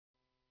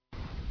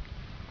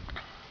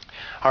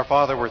Our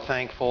Father, we're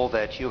thankful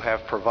that you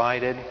have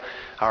provided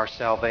our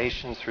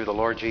salvation through the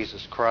Lord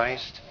Jesus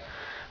Christ.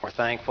 We're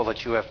thankful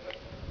that you have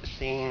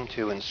seen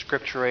to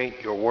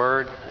inscripturate your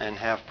word and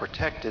have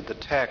protected the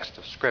text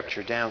of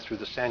Scripture down through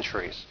the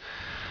centuries,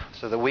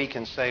 so that we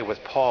can say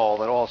with Paul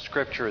that all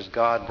Scripture is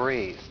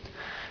God-breathed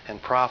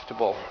and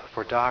profitable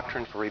for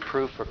doctrine, for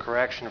reproof, for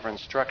correction, for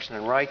instruction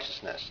in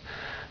righteousness.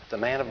 The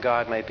man of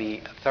God might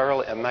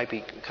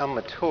become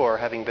mature,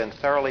 having been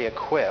thoroughly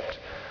equipped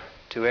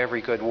to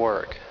every good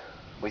work.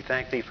 We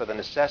thank Thee for the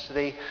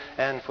necessity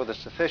and for the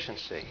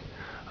sufficiency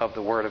of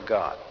the Word of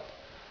God.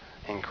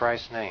 In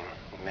Christ's name,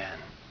 amen.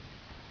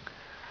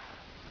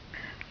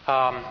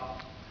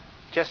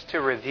 Just to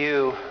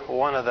review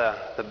one of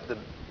the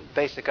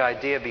basic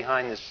idea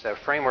behind this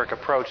framework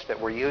approach that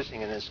we're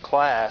using in this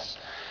class.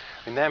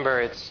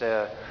 Remember, it's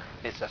a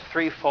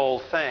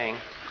threefold thing,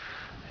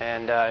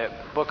 and the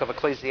book of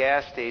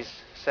Ecclesiastes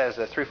says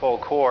the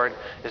threefold cord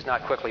is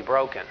not quickly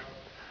broken.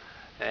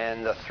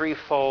 And the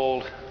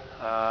threefold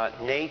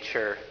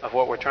nature of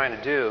what we're trying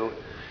to do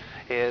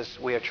is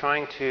we are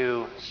trying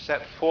to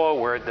set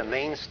forward the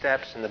main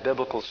steps in the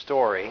biblical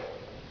story,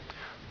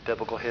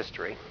 biblical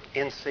history,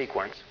 in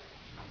sequence.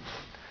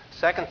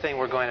 Second thing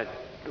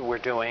we're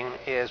doing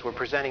is we're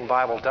presenting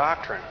Bible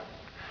doctrine,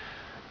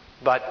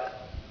 but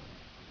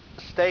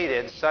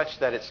stated such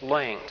that it's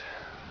linked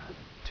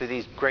to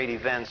these great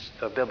events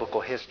of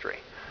biblical history.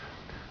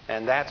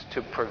 And that's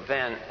to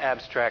prevent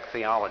abstract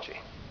theology.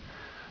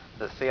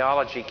 The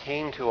theology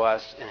came to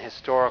us in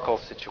historical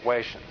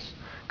situations.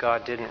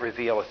 God didn't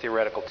reveal a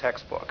theoretical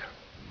textbook.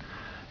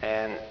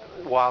 And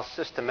while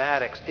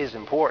systematics is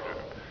important,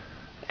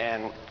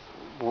 and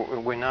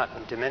we're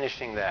not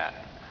diminishing that.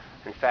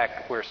 In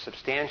fact, we're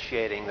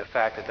substantiating the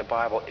fact that the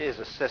Bible is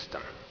a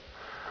system.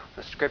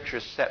 The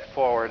Scriptures set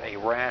forward a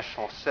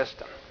rational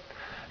system.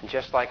 And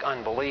just like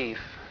unbelief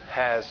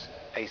has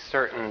a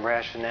certain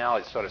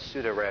rationality, sort of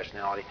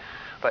pseudo-rationality,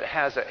 but it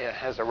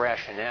has a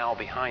rationale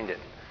behind it.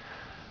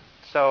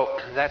 So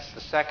that's the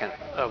second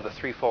of the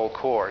threefold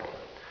cord.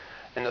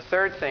 And the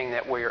third thing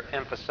that we're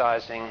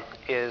emphasizing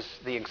is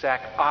the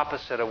exact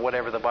opposite of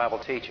whatever the Bible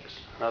teaches.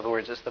 In other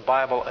words, it's the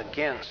Bible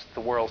against the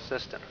world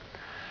system.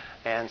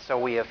 And so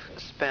we have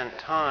spent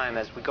time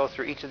as we go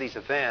through each of these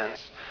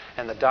events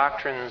and the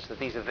doctrines that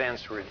these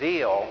events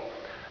reveal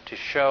to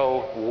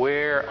show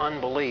where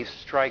unbelief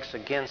strikes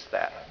against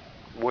that,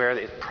 where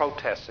it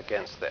protests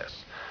against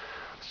this.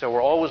 So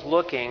we're always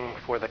looking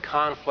for the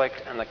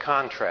conflict and the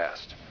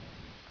contrast.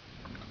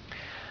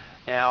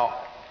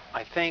 Now,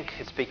 I think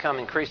it's become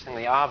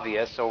increasingly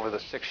obvious over the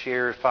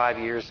 5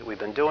 years that we've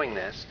been doing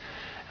this.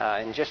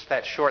 In just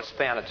that short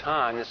span of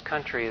time, this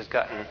country has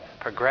gotten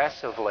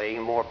progressively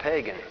more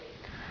pagan.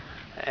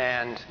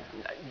 And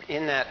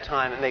in that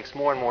time, it makes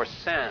more and more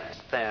sense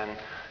then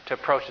to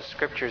approach the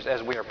Scriptures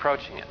as we are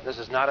approaching it. This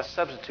is not a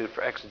substitute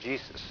for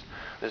exegesis.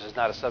 This is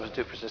not a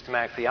substitute for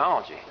systematic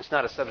theology. It's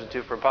not a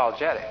substitute for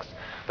apologetics.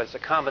 But it's a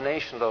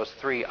combination of those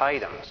three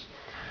items.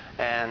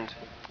 And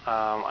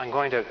I'm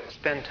going to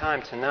spend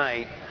time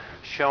tonight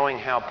showing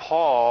how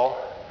Paul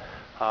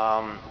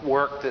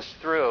worked this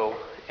through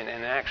in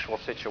an actual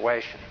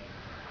situation.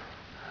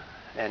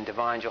 And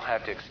Divine, you'll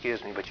have to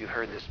excuse me, but you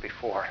heard this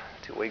before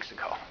 2 weeks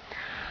ago.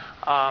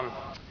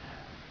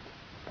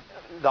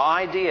 The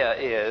idea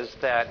is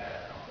that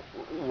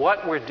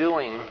what we're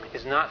doing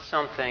is not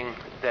something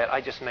that I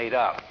just made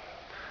up.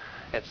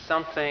 It's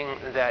something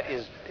that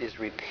is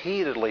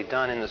repeatedly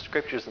done in the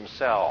Scriptures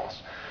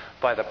themselves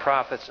by the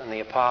prophets and the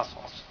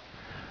apostles.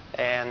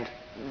 And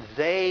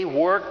they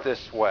work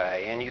this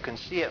way, and you can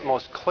see it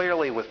most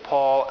clearly with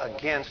Paul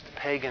against the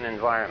pagan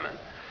environment,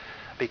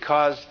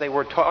 because they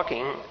were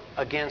talking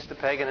against the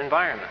pagan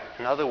environment.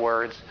 In other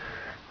words,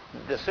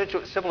 the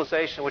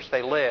civilization in which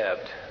they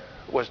lived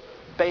was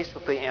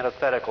basically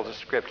antithetical to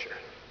Scripture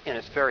in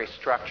its very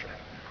structure.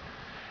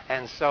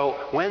 And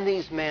so when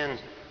these men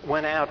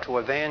went out to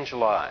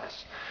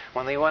evangelize,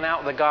 when they went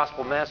out with the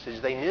gospel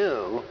message, they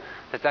knew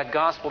that that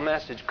gospel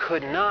message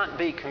could not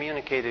be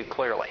communicated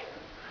clearly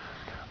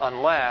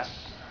unless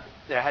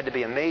there had to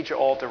be a major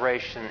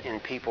alteration in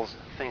people's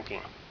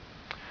thinking.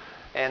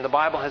 And the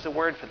Bible has a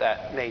word for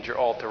that major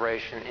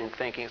alteration in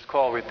thinking. It's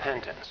called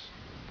repentance.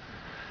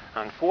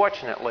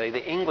 Unfortunately,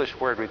 the English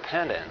word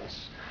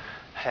repentance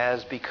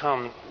has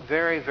become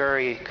very,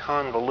 very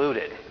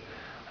convoluted.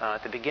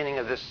 At the beginning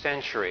of this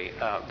century,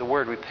 the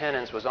word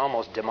repentance was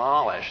almost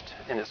demolished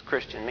in its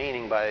Christian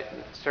meaning by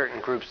certain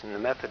groups in the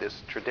Methodist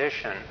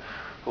tradition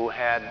who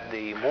had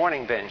the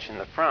mourning bench in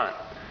the front.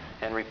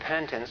 And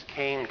repentance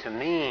came to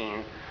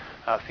mean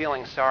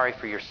feeling sorry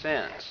for your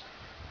sins.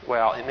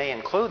 Well, it may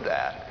include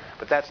that,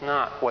 but that's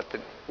not what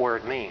the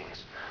word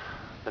means.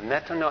 The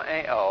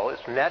metanoeo is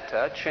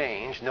meta,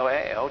 change,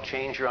 noeo,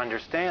 change your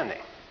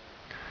understanding.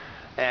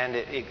 And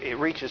it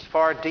reaches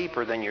far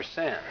deeper than your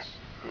sins.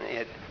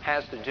 It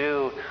has to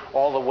do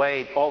all the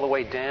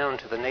way down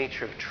to the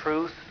nature of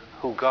truth,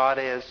 who God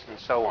is, and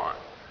so on.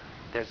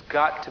 There's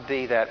got to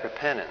be that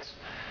repentance.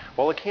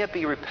 Well, it can't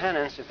be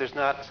repentance if there's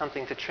not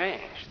something to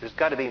change. There's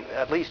got to be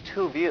at least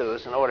two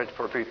views in order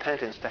for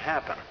repentance to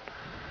happen.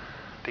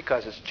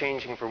 because it's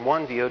changing from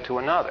one view to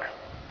another.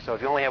 So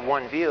if you only have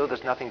one view,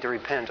 there's nothing to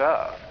repent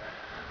of.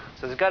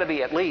 So there's got to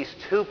be at least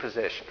two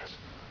positions.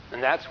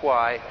 And that's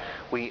why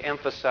we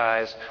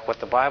emphasize what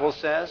the Bible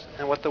says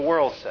and what the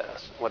world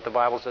says. What the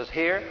Bible says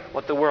here,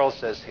 what the world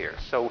says here.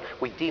 So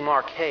we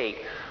demarcate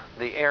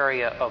the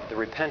area of the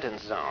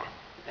repentance zone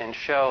and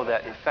show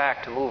that, in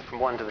fact, to move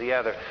from one to the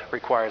other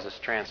requires us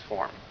to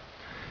transform.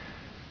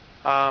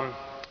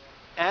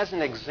 As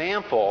an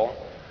example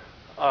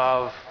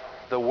of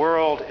the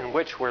world in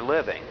which we're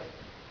living,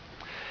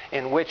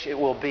 in which it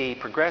will be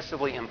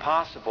progressively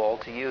impossible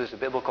to use a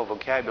biblical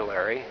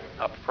vocabulary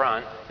up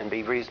front and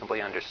be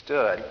reasonably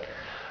understood,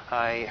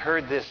 I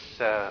heard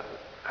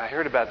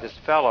about this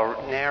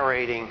fellow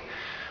narrating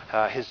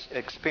his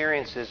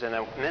experiences in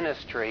a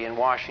ministry in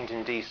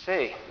Washington,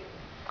 D.C.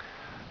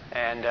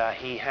 And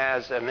he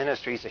has a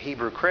ministry, he's a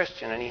Hebrew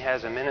Christian, and he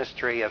has a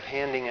ministry of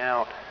handing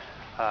out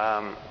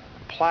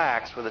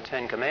plaques with the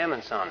Ten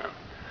Commandments on them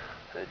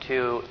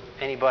to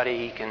anybody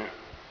he can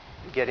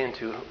get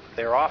into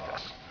their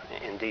office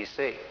in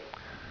D.C.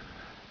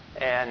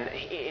 And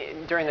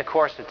during the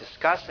course of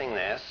discussing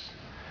this,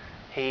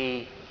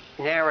 he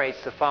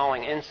narrates the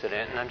following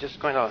incident, and I'm just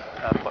going to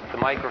put the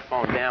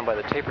microphone down by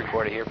the tape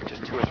recorder here for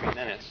just 2 or 3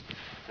 minutes.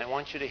 And I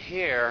want you to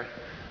hear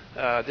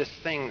this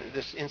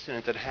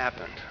incident that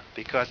happened,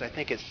 because I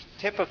think it's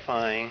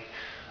typifying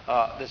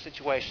the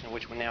situation in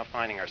which we're now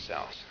finding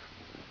ourselves.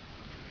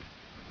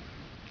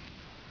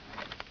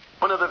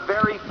 One of the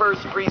very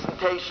first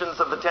presentations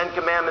of the Ten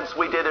Commandments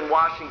we did in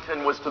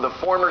Washington was to the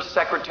former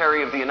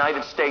Secretary of the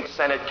United States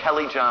Senate,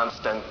 Kelly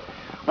Johnston.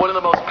 One of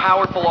the most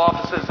powerful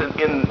offices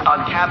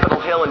on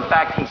Capitol Hill. In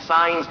fact, he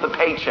signs the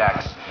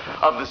paychecks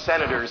of the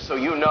senators, so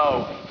you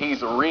know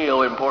he's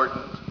real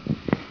important.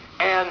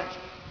 And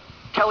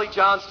Kelly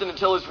Johnston,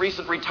 until his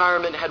recent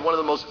retirement, had one of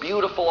the most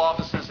beautiful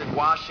offices in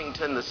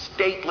Washington, the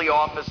stately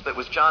office that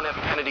was John F.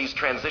 Kennedy's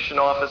transition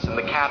office in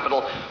the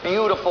Capitol.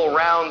 Beautiful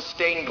round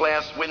stained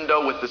glass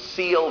window with the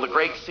seal, the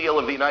Great Seal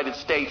of the United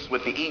States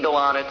with the eagle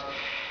on it.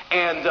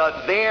 And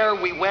there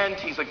we went.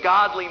 He's a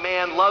godly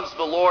man, loves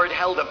the Lord,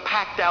 held a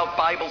packed-out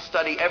Bible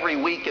study every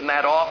week in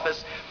that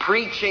office,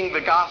 preaching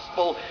the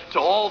gospel to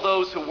all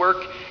those who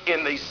work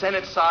in the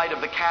Senate side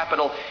of the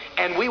Capitol.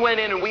 And we went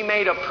in and we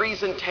made a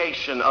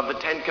presentation of the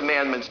Ten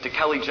Commandments to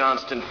Kelly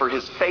Johnston for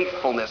his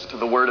faithfulness to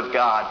the Word of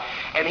God.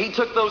 And he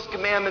took those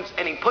commandments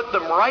and he put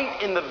them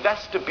right in the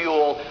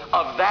vestibule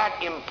of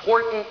that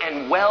important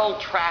and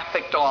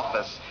well-trafficked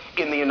office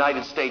in the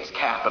United States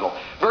Capitol.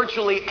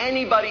 Virtually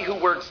anybody who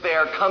works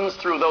there comes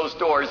through those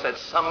doors at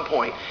some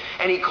point.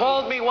 And he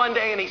called me one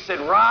day and he said,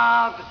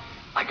 "Rob,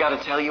 I got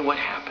to tell you what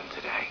happened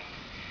today."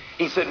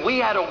 He said, "We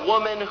had a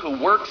woman who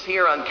works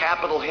here on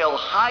Capitol Hill,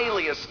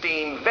 highly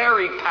esteemed,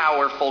 very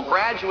powerful,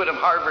 graduate of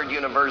Harvard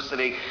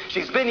University.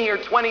 She's been here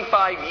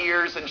 25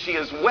 years and she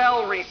is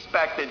well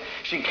respected.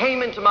 She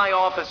came into my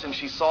office and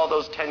she saw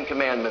those Ten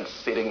Commandments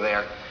sitting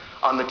there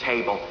on the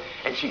table.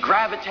 And she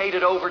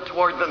gravitated over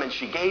toward them and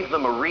she gave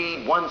them a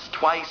read once,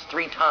 twice,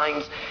 3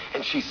 times.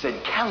 And she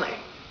said, 'Kelly,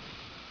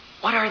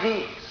 what are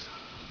these?'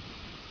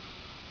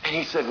 And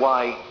he said,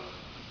 'Why,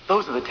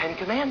 those are the Ten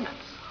Commandments.'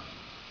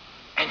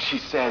 And she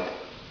said,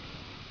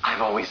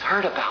 'I've always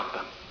heard about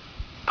them,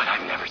 but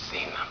I've never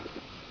seen them.'"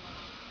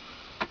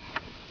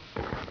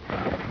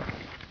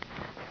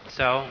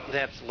 So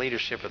that's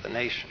leadership of the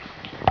nation.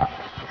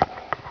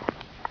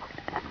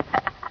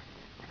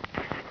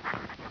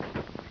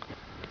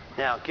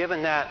 Now,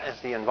 given that as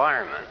the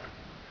environment,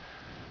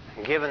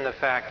 given the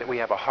fact that we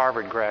have a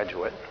Harvard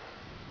graduate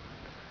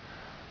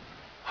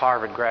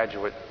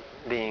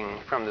being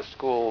from the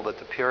school that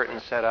the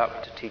Puritans set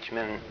up to teach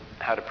men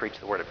how to preach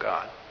the Word of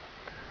God,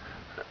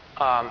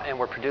 and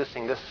we're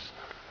producing this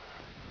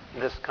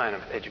kind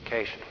of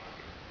education,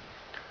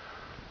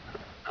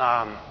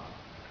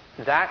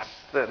 that's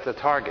the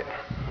target.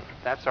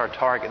 That's our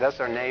target. That's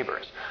our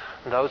neighbors.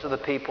 Those are the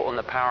people in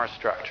the power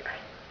structure.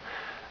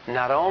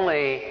 Not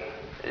only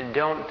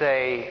don't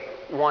they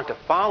want to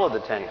follow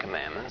the Ten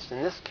Commandments,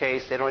 in this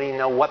case, they don't even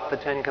know what the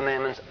Ten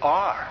Commandments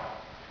are.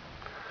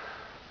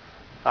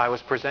 I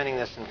was presenting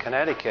this in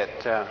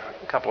Connecticut a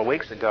couple of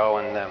weeks ago,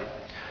 and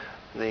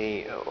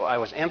I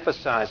was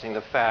emphasizing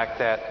the fact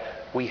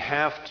that we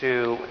have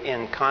to,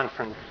 in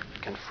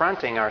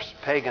confronting our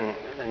pagan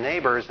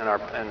neighbors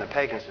and the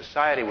pagan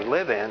society we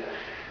live in,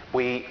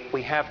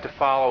 we have to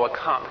follow a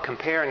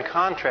compare and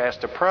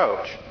contrast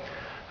approach.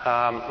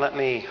 Let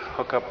me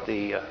hook up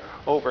the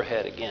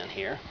overhead again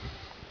here.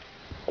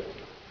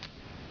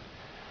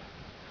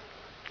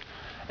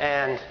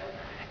 And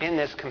in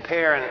this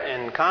compare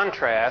and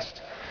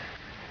contrast,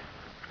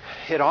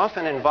 it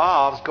often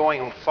involves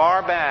going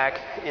far back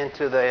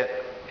into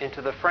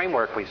the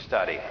framework we've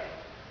studied.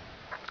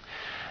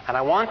 And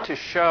I want to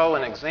show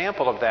an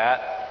example of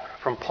that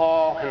from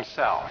Paul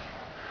himself.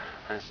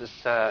 And this is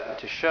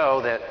to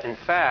show that, in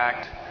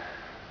fact,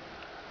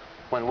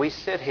 when we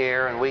sit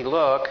here and we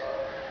look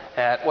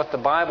at what the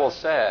Bible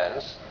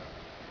says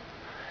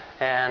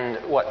and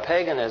what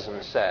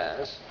paganism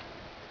says,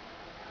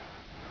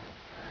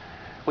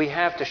 we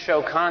have to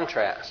show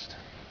contrast.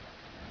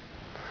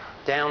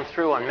 down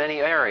through on many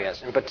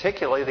areas, and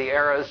particularly the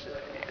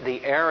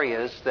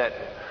areas that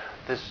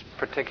this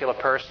particular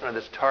person or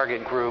this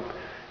target group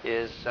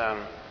is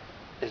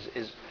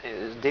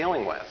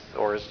dealing with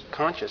or is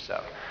conscious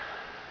of.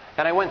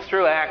 And I went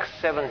through Acts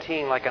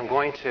 17 like I'm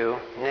going to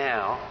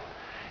now,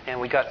 and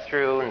we got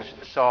through and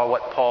saw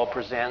what Paul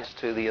presents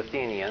to the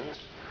Athenians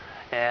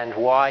and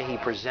why he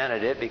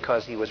presented it,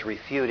 because he was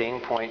refuting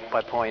point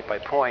by point by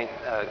point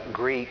a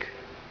Greek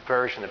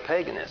version of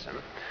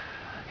paganism.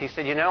 He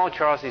said,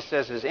 Charles, he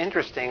says, it's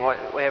interesting,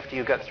 after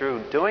you got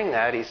through doing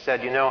that, he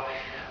said,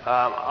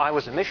 I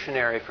was a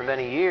missionary for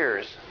many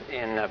years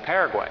in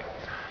Paraguay,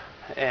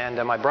 and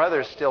my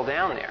brother's still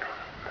down there.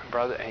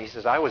 He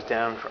says, I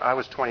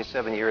was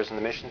 27 years in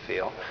the mission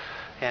field,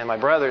 and my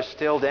brother's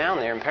still down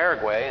there in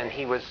Paraguay, and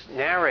he was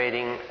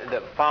narrating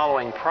the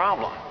following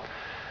problem.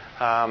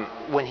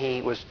 When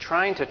he was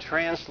trying to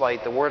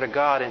translate the Word of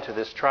God into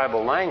this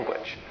tribal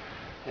language,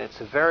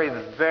 it's a very,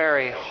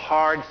 very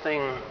hard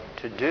thing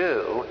to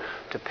do,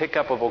 to pick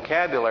up a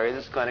vocabulary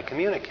that's going to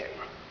communicate.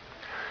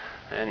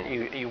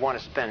 And you want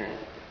to spend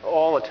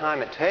all the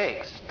time it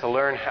takes to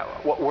learn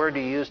what word to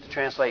use to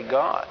translate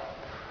God.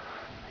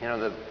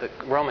 The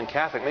Roman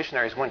Catholic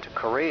missionaries went to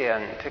Korea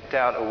and picked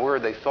out a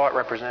word they thought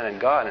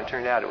represented God, and it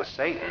turned out it was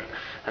Satan.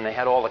 And they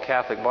had all the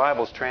Catholic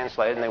Bibles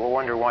translated, and they were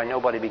wondering why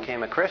nobody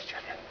became a Christian.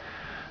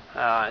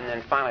 And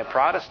then finally a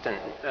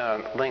Protestant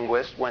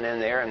linguist went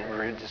in there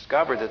and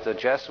discovered that the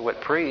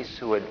Jesuit priests,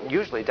 who had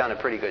usually done a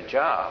pretty good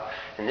job,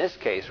 in this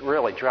case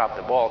really dropped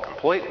the ball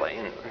completely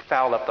and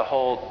fouled up the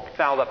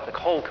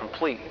whole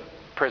complete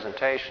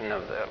presentation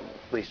of at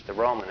least the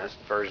Romanist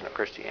version of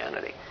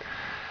Christianity.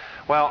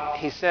 Well,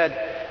 he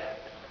said,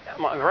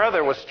 my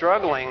brother was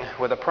struggling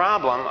with a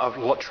problem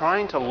of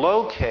trying to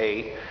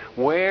locate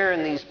where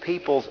in these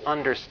people's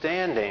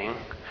understanding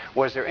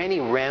was there any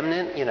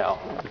remnant,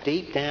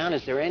 deep down,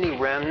 is there any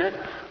remnant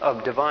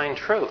of divine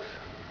truth?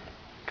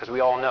 Because we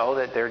all know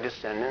that they're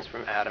descendants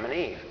from Adam and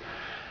Eve.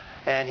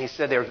 And he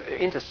said they're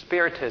into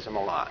spiritism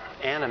a lot,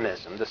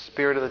 animism, the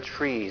spirit of the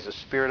trees, the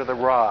spirit of the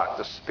rock,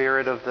 the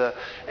spirit of the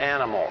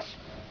animals.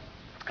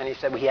 And he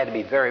said we had to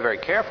be very, very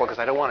careful, because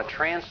I don't want to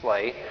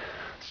translate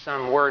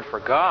some word for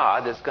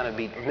God that's going to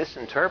be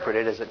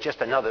misinterpreted as just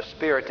another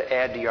spirit to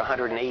add to your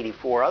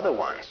 184 other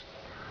ones.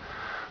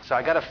 So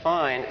I got to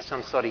find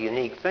some sort of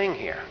unique thing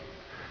here.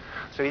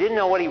 So he didn't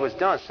know what he was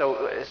doing.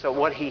 So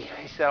what he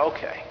said,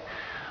 okay,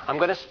 I'm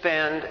going to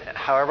spend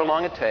however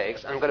long it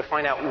takes. I'm going to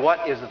find out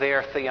what is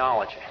their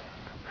theology.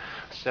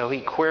 So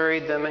he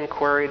queried them and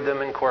queried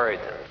them and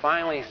queried them.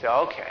 Finally, he said,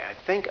 okay, I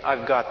think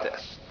I've got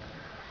this.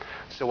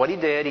 So what he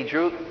did, he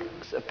drew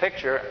a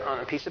picture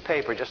on a piece of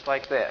paper just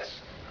like this.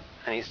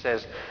 And he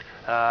says,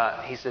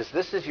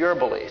 this is your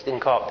beliefs. Didn't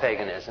call it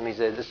paganism. He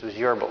said, this was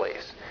your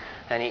beliefs.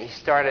 And he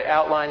started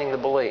outlining the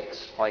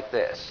beliefs like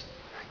this.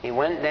 He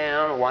went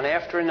down one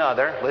after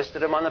another,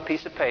 listed them on the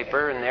piece of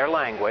paper in their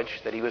language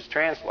that he was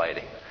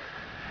translating.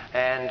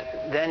 And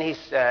then he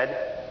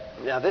said,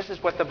 now this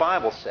is what the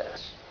Bible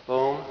says.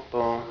 Boom,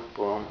 boom,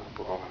 boom,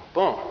 boom,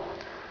 boom.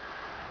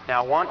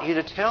 Now I want you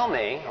to tell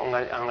me, I'm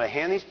going to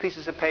hand these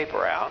pieces of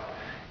paper out,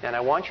 and I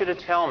want you to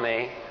tell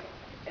me,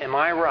 am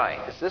I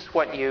right? Is this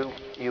what you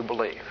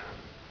believe?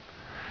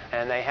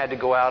 And they had to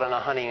go out on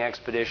a hunting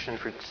expedition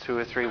for 2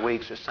 or 3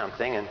 weeks or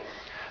something. And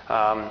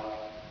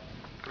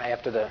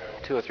after the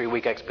 2 or 3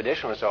 week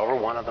expedition was over,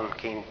 one of them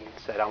came and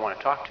said, I want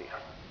to talk to you.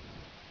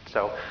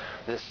 So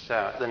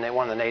then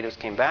one of the natives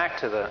came back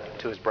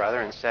to his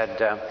brother and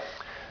said,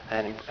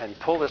 and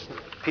pulled this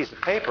piece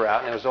of paper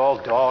out, and it was all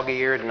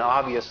dog-eared and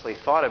obviously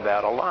thought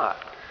about a lot.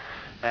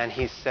 And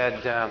he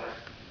said,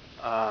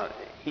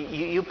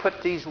 you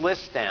put these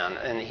lists down.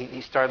 And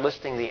he started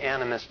listing the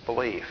animist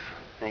belief.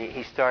 And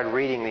he started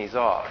reading these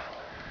off,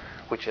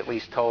 which at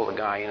least told the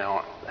guy,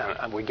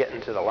 we're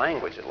getting to the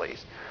language at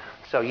least.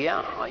 So yeah,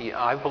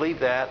 I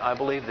believe that, I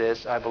believe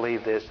this, I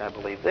believe this, I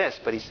believe this.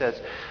 But he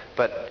says,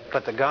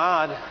 but the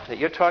God that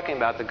you're talking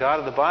about, the God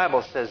of the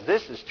Bible, says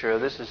this is true,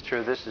 this is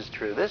true, this is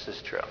true, this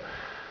is true.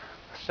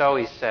 So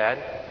he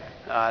said,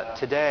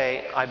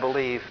 today I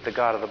believe the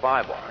God of the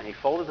Bible. And he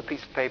folded the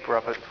piece of paper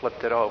up and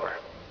flipped it over.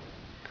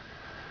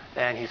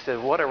 And he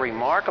said, what a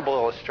remarkable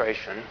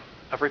illustration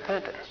of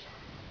repentance.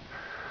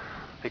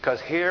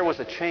 Because here was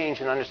a change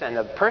in understanding.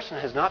 The person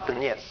has not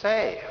been yet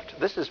saved.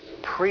 This is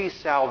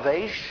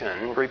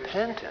pre-salvation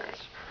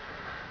repentance.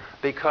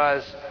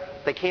 Because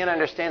they can't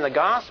understand the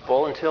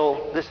gospel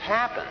until this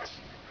happens.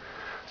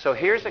 So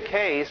here's a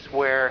case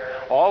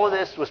where all of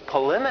this was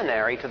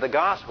preliminary to the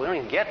gospel. We don't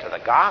even get to the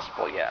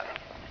gospel yet.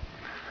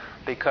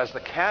 Because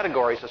the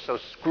categories are so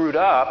screwed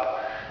up,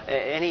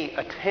 any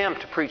attempt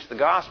to preach the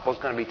gospel is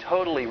going to be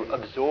totally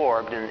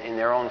absorbed in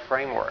their own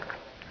framework.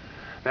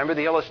 Remember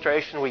the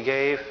illustration we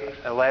gave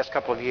the last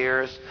couple of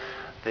years?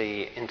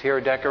 The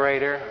interior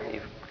decorator,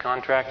 you've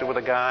contracted with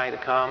a guy to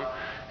come,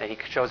 and he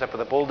shows up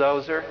with a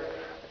bulldozer,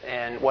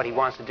 and what he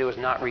wants to do is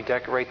not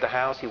redecorate the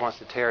house. He wants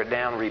to tear it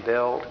down,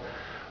 rebuild.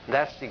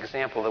 That's the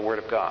example of the Word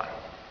of God.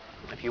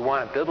 If you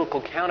want a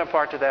biblical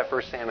counterpart to that,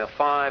 1 Samuel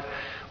 5,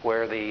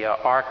 where the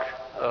Ark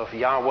of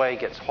Yahweh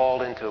gets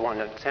hauled into one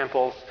of the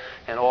temples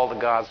and all the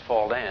gods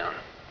fall down.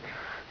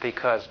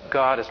 Because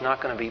God is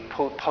not going to be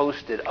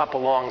posted up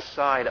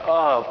alongside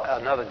of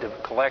another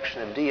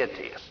collection of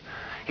deities.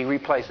 He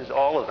replaces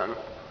all of them,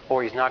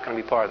 or he's not going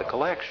to be part of the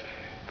collection.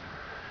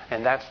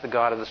 And that's the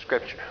God of the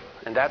Scripture.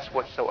 And that's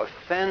what's so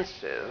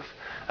offensive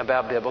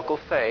about biblical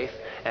faith.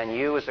 And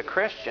you as a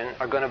Christian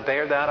are going to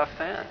bear that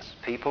offense.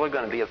 People are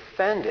going to be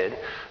offended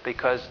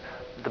because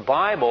the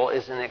Bible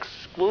is an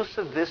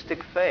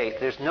exclusivistic faith.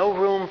 There's no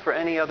room for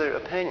any other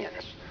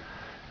opinions.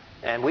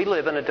 And we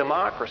live in a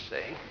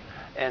democracy.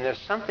 And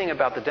there's something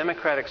about the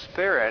democratic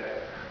spirit,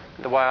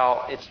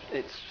 while it's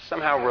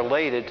somehow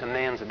related to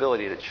man's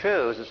ability to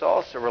choose, it's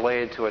also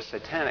related to a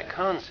satanic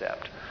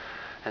concept.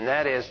 And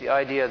that is the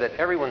idea that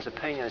everyone's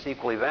opinion is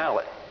equally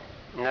valid.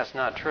 And that's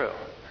not true.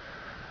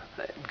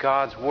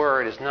 God's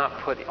word is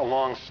not put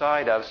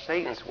alongside of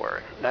Satan's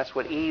word. That's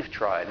what Eve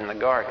tried in the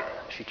garden.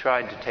 She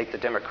tried to take the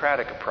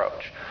democratic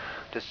approach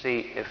to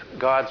see if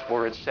God's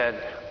word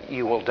said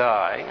you will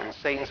die and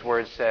Satan's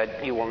word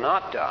said you will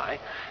not die.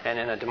 And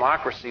in a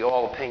democracy,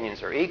 all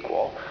opinions are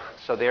equal.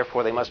 So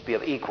therefore, they must be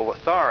of equal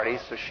authority.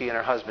 So she and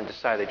her husband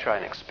decided to try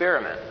an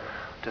experiment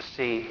to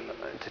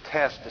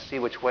test to see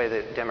which way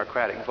the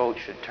democratic vote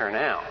should turn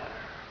out.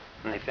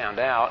 And they found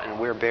out, and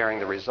we're bearing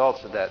the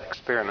results of that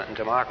experiment in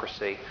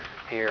democracy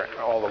here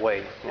all the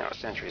way,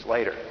 centuries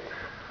later.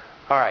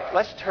 All right,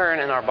 let's turn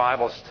in our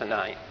Bibles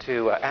tonight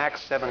to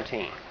Acts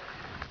 17.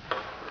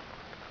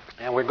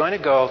 And we're going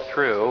to go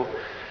through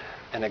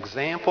an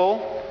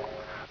example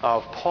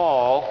of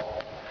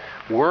Paul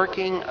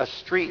working a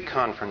street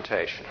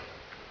confrontation.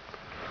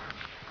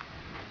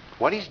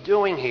 What he's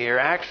doing here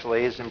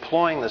actually is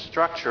employing the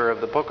structure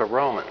of the book of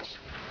Romans.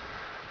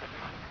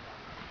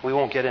 We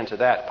won't get into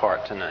that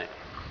part tonight.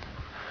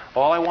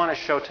 All I want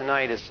to show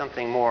tonight is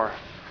something more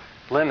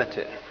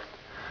limited.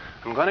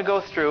 I'm going to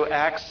go through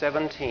Acts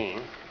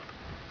 17,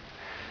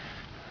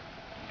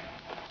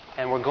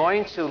 and we're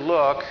going to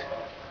look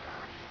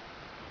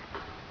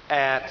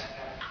at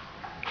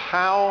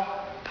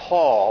how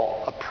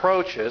Paul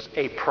approaches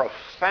a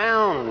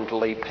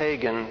profoundly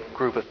pagan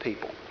group of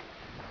people.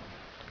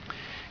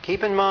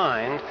 Keep in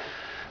mind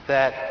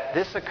that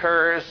this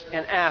occurs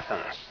in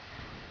Athens.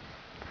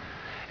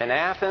 And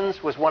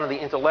Athens was one of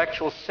the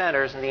intellectual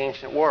centers in the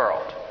ancient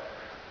world.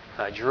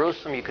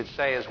 Jerusalem, you could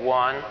say, is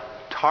one.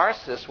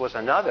 Tarsus was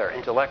another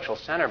intellectual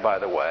center, by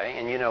the way,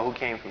 and you know who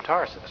came from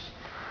Tarsus.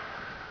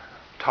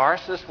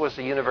 Tarsus was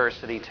a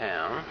university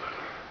town.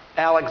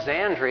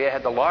 Alexandria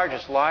had the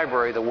largest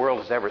library the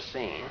world has ever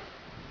seen.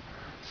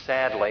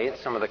 Sadly,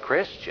 some of the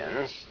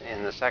Christians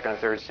in the 2nd or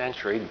 3rd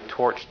century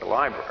torched the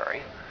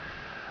library.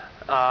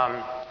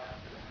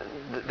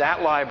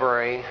 That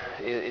library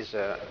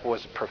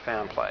was a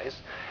profound place.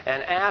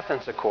 And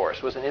Athens, of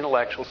course, was an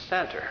intellectual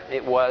center.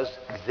 It was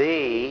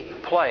the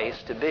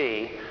place to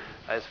be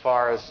as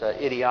far as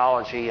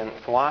ideology and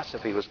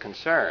philosophy was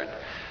concerned.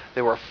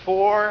 There were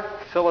 4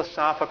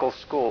 philosophical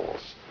schools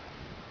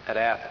at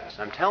Athens.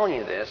 I'm telling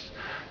you this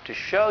to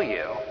show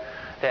you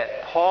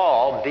that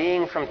Paul,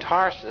 being from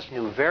Tarsus,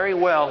 knew very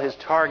well his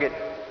target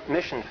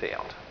mission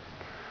field.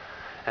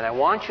 And I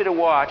want you to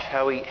watch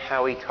how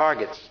he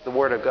targets the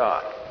Word of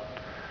God.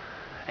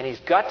 And he's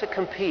got to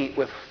compete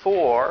with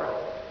 4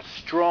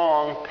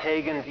 strong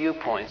pagan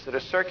viewpoints that are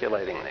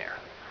circulating there.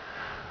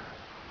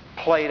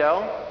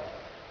 Plato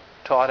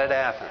taught at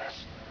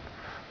Athens.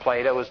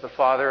 Plato was the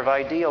father of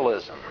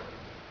idealism.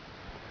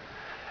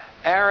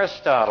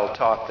 Aristotle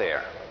taught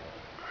there.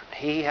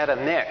 He had a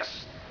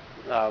mix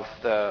of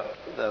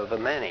the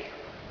many,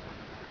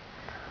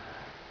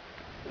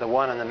 the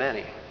one and the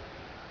many.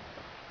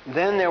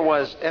 Then there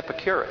was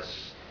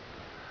Epicurus,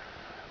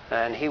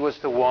 and he was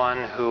the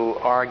one who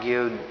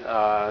argued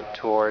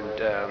toward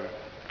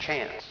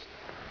chance.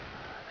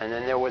 And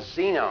then there was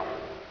Zeno,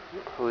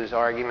 whose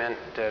argument,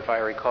 if I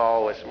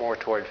recall, was more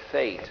toward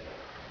fate.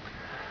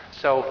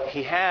 So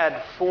he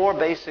had 4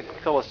 basic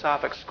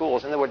philosophic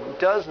schools, and there were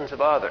dozens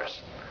of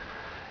others.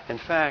 In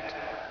fact,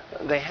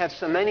 they had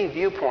so many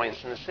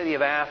viewpoints in the city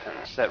of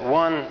Athens that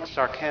one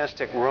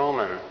sarcastic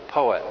Roman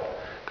poet,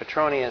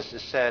 Petronius,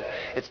 has said,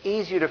 it's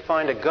easier to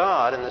find a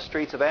god in the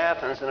streets of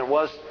Athens than it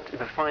was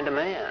to find a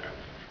man.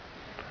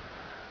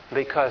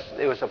 Because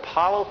it was a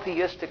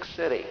polytheistic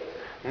city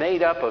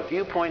made up of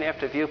viewpoint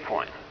after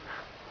viewpoint.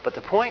 But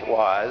the point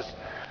was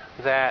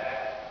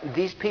that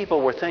these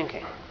people were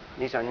thinking.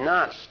 These are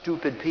not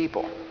stupid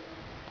people.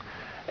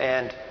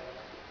 And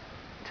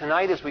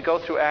tonight, as we go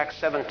through Acts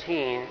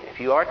 17, if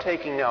you are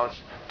taking notes,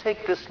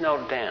 take this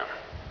note down.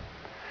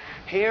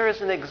 Here is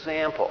an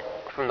example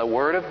from the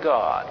Word of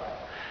God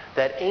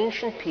that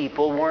ancient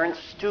people weren't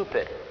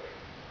stupid.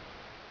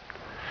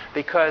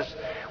 Because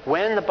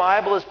when the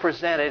Bible is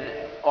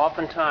presented,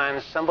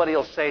 oftentimes somebody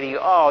will say to you,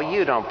 oh,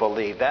 you don't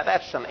believe that.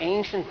 That's some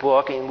ancient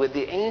book, and with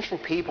the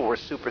ancient people were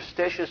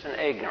superstitious and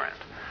ignorant.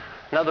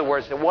 In other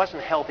words, there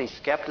wasn't healthy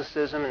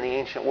skepticism in the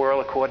ancient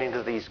world according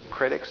to these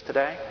critics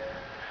today.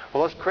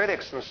 Well, those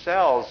critics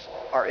themselves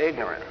are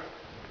ignorant.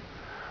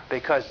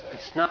 because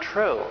it's not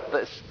true.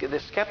 The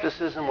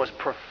skepticism was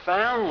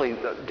profoundly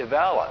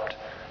developed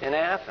in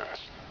Athens.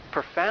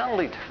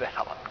 Profoundly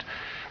developed.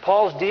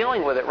 Paul's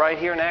dealing with it right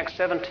here in Acts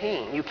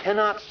 17. You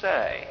cannot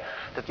say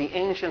that the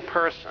ancient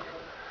person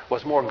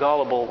was more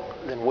gullible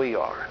than we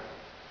are.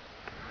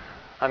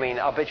 I mean,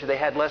 I'll bet you they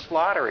had less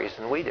lotteries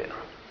than we do.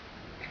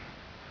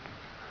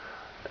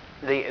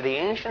 The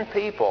ancient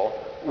people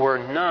were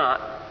not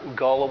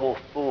gullible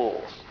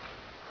fools.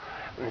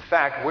 In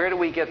fact, where do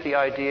we get the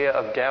idea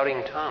of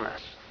doubting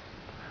Thomas?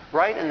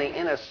 Right in the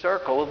inner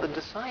circle of the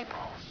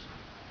disciples,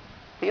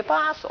 the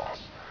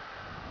apostles.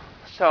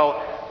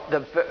 So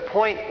the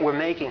point we're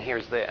making here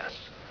is this.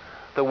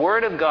 The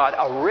Word of God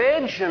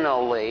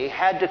originally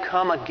had to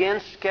come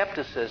against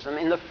skepticism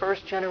in the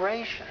first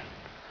generation.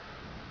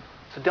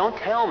 So don't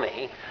tell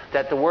me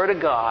that the Word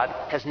of God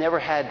has never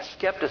had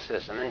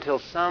skepticism until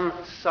some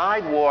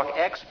sidewalk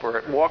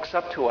expert walks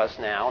up to us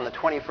now in the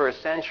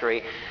 21st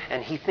century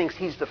and he thinks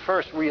he's the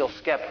first real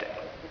skeptic.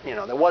 You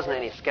know, there wasn't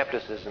any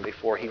skepticism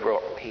before he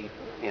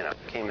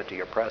came into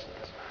your presence.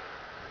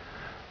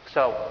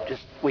 So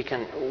just we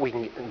can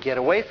get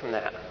away from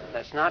that.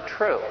 That's not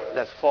true.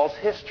 That's false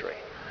history.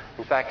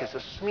 In fact, it's a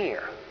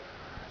smear.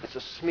 It's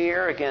a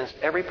smear against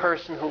every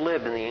person who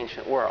lived in the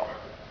ancient world.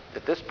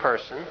 That this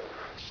person,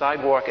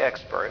 sidewalk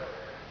expert,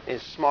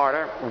 is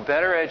smarter,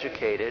 better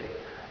educated,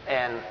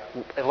 and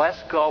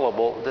less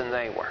gullible than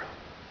they were.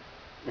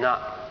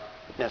 Not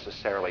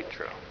necessarily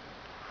true.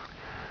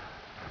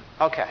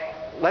 Okay,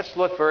 let's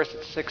look verse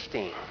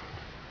 16.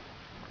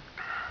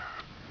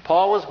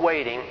 Paul was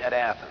waiting at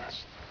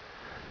Athens.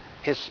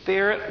 His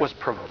spirit was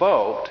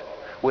provoked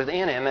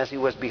within him as he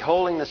was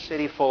beholding the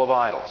city full of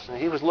idols. And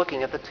he was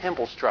looking at the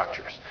temple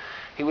structures.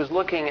 He was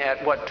looking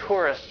at what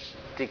tourists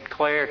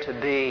declare to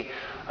be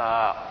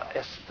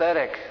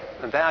aesthetic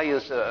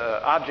values,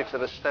 objects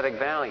of aesthetic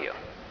value.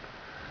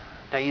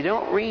 Now you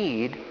don't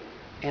read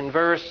in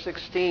verse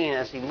 16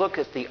 as he looked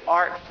at the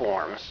art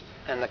forms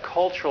and the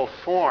cultural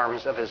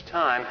forms of his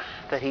time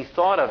that he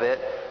thought of it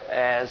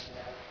as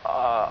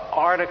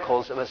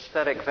articles of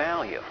aesthetic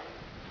value.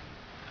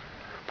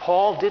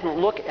 Paul didn't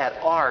look at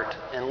art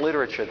and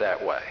literature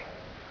that way.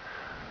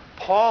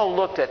 Paul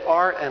looked at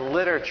art and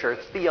literature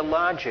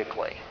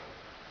theologically.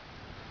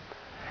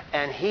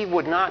 And he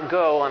would not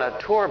go on a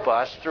tour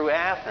bus through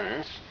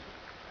Athens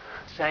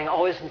saying,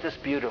 oh, isn't this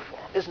beautiful?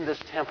 Isn't this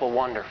temple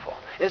wonderful?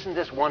 Isn't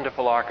this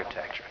wonderful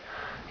architecture?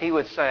 He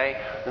would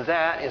say,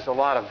 that is a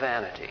lot of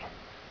vanity.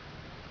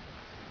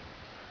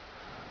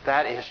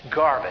 That is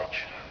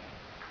garbage.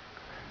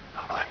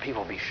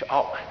 People will be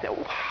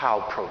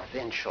how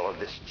provincial of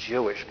this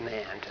Jewish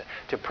man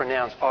to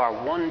pronounce our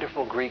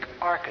wonderful Greek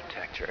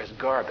architecture as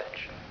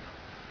garbage.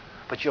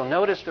 But you'll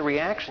notice the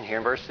reaction here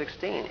in verse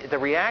 16. The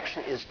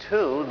reaction is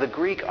to the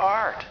Greek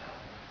art.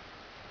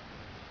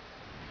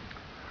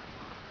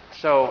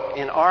 So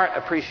in art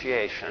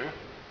appreciation,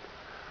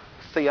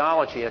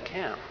 theology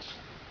accounts.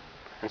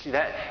 And see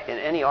that in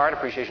any art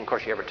appreciation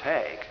course you ever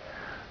take,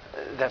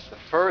 that's the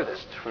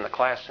furthest from the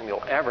classroom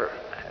you'll ever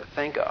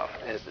think of,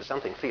 is that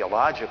something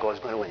theological is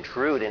going to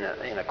intrude in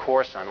a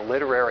course on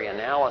literary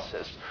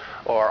analysis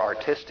or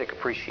artistic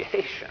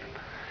appreciation.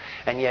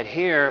 And yet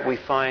here we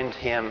find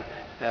him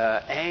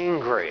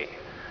angry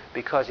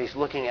because he's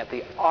looking at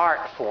the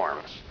art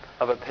forms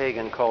of a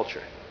pagan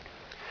culture.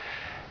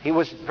 He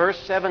was, verse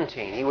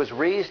 17, he was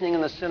reasoning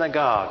in the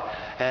synagogue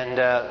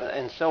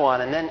and so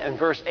on. And then in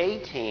verse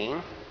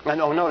 18,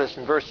 notice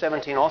in verse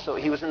 17 also,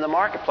 he was in the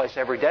marketplace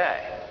every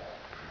day.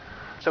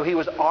 So he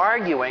was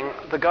arguing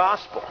the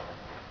gospel.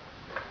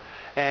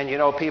 And,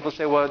 people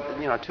say, well,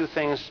 two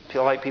things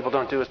polite people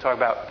don't do is talk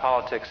about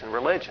politics and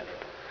religion.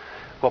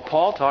 Well,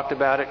 Paul talked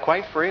about it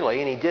quite freely,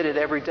 and he did it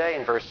every day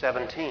in verse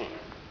 17.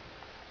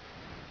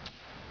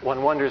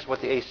 One wonders what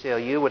the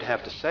ACLU would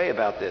have to say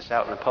about this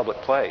out in a public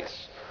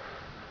place.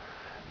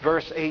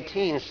 Verse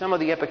 18, some of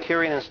the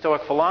Epicurean and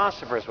Stoic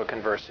philosophers were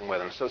conversing with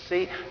him. So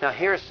see, now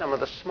here's some of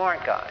the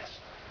smart guys.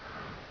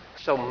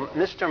 So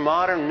Mr.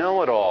 Modern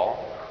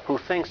Know-It-All, who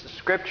thinks the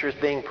Scripture is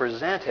being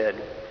presented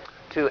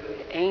to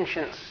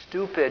ancient,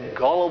 stupid,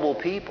 gullible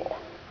people,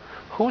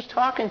 who's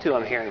talking to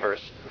him here in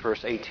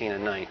verse 18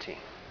 and 19?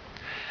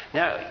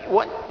 Now,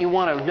 what you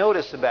want to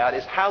notice about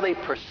is how they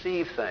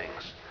perceive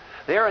things.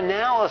 Their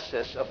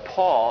analysis of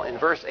Paul in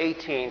verse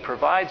 18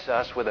 provides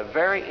us with a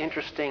very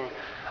interesting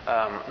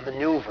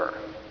maneuver.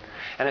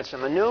 And it's a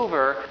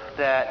maneuver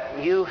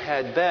that you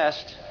had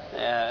best,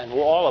 and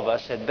all of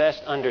us had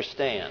best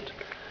understand.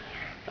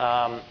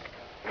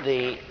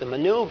 The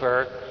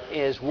maneuver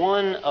is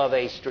one of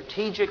a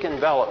strategic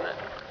envelopment.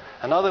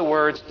 In other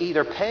words,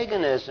 either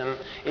paganism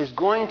is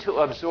going to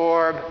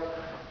absorb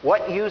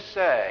what you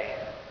say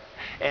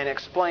and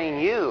explain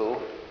you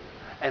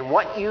and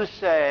what you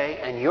say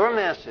and your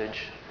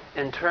message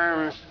in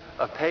terms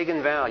of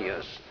pagan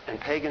values and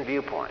pagan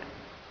viewpoint.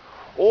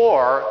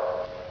 Or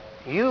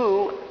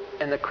you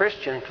and the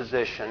Christian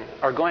position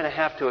are going to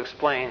have to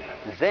explain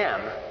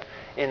them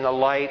in the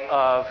light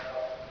of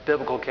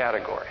biblical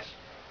categories.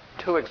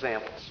 2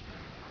 examples.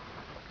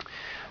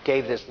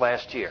 Gave this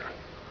last year.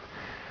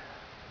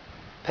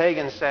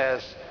 Pagan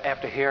says,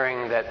 after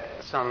hearing that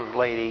some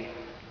lady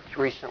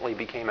recently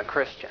became a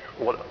Christian,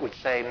 would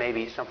say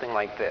maybe something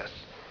like this.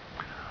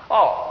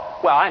 Oh,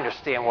 well, I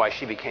understand why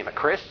she became a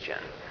Christian.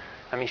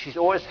 I mean, she's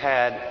always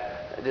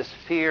had this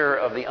fear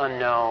of the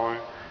unknown,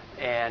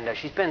 and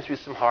she's been through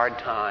some hard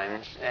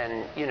times,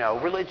 and,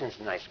 religion's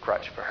a nice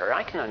crutch for her.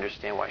 I can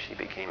understand why she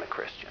became a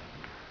Christian.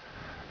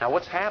 Now,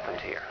 what's happened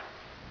here?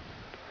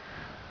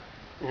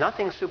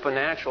 Nothing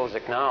supernatural is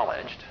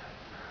acknowledged.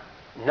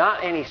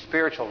 Not any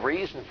spiritual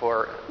reason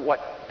for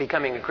what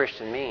becoming a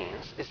Christian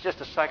means. It's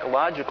just a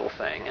psychological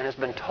thing and has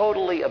been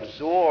totally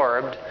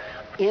absorbed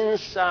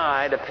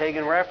inside a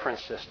pagan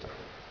reference system.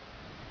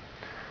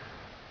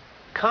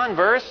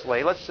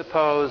 Conversely, let's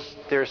suppose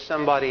there's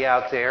somebody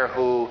out there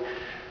who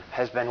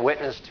has been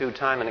witnessed to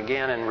time and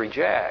again and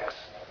rejects,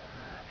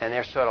 and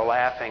they're sort of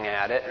laughing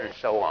at it and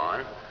so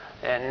on.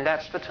 And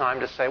that's the time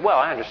to say, well,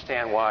 I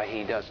understand why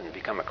he doesn't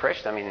become a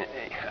Christian. I mean,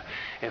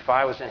 if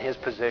I was in his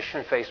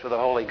position, faced with a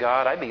holy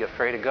God, I'd be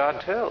afraid of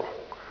God too.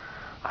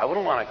 I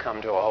wouldn't want to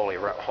come to a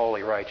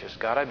holy, righteous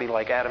God. I'd be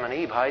like Adam and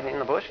Eve, hiding in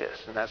the bushes.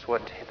 And that's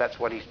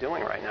what he's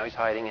doing right now. He's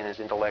hiding in his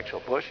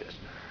intellectual bushes.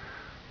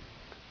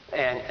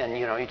 And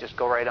you just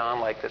go right on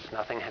like this,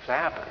 nothing has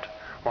happened.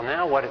 Well,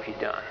 now what have you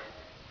done?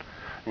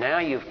 Now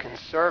you've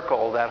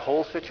encircled that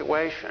whole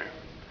situation,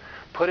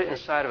 put it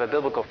inside of a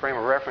biblical frame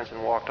of reference,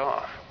 and walked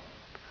off.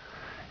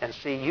 And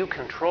see, you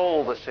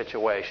control the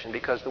situation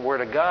because the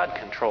Word of God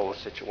controls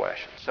the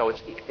situation. So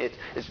it's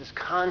this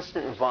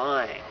constant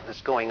vying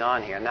that's going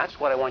on here. And that's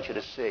what I want you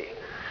to see.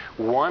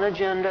 One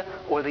agenda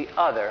or the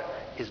other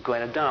is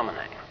going to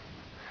dominate.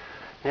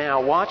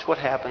 Now, watch what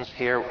happens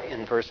here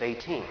in verse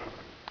 18.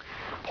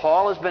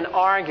 Paul has been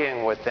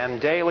arguing with them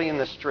daily in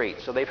the street,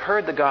 so they've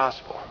heard the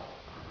gospel.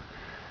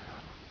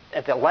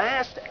 At the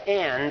last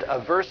end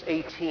of verse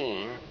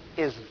 18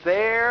 is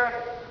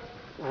their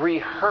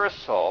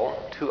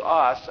rehearsal to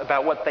us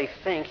about what they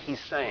think he's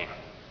saying.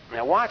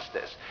 Now watch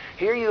this.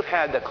 Here you've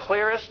had the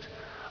clearest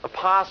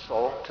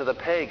apostle to the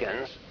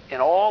pagans in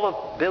all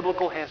of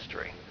biblical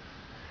history.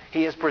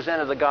 He has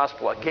presented the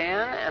gospel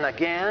again and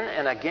again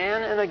and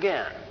again and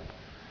again.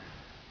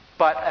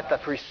 But at the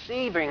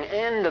receiving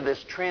end of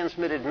this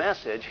transmitted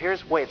message,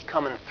 here's the way it's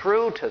coming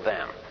through to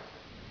them.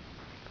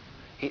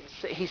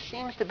 He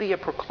seems to be a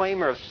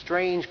proclaimer of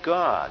strange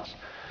gods,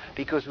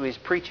 because he's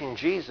preaching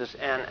Jesus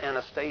and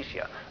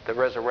Anastasia, the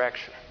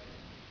resurrection.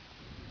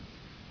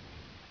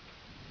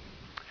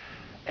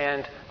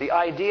 And the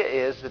idea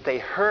is that they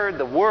heard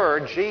the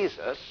word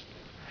Jesus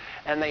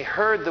and they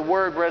heard the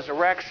word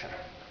resurrection.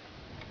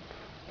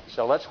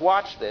 So let's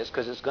watch this,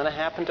 because it's going to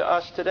happen to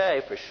us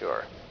today for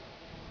sure.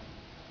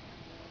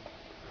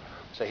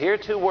 So here are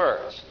two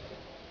words.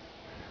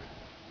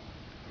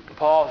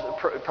 Paul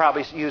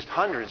probably used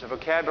hundreds of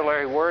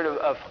vocabulary, word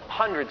of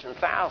hundreds and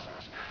thousands.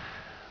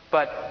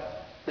 But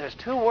there's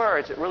two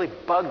words that really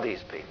bug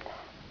these people.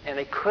 And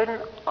they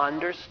couldn't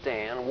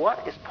understand,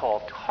 what is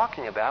Paul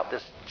talking about,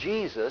 this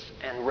Jesus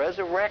and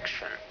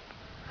resurrection?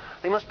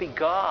 They must be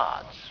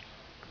gods.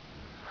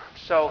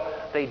 So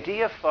they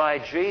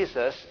deified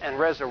Jesus and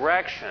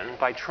resurrection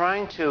by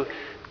trying to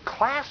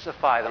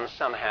classify them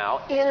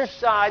somehow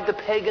inside the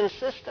pagan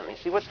system. You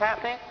see what's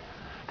happening?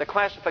 The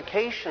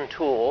classification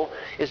tool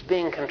is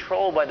being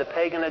controlled by the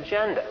pagan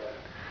agenda.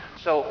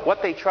 So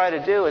what they try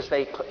to do is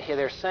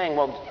they're saying,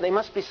 well, they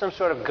must be some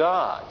sort of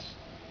gods.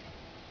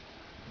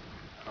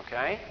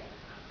 Okay?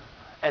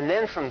 And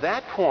then from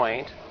that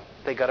point,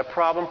 they got a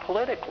problem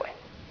politically.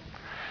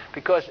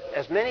 Because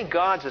as many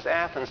gods as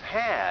Athens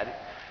had,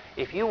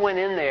 if you went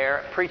in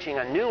there preaching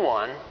a new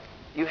one,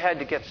 you had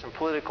to get some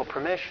political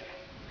permission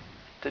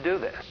to do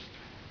this.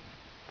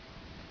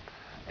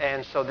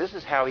 And so this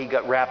is how he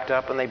got wrapped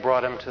up, and they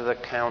brought him to the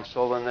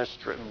council, and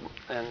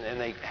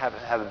they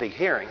have a big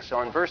hearing.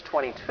 So in verse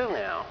 22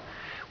 now,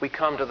 we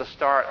come to the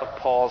start of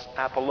Paul's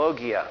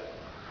apologia.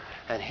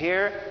 And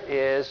here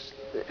is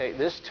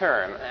this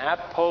term,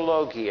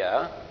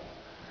 apologia,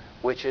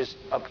 which is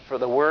for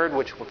the word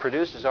which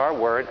produces our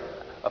word,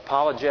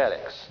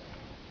 apologetics.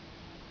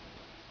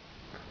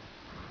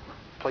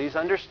 Please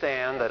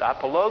understand that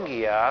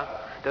apologia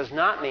does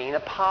not mean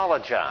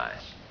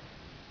apologize.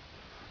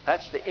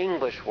 That's the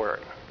English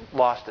word.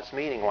 Lost its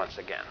meaning once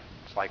again.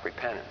 It's like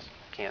repentance.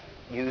 Can't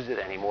use it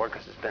anymore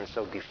because it's been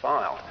so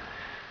defiled.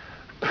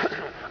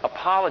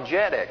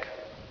 Apologetic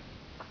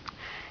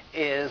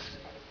is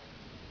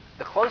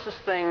the closest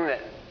thing that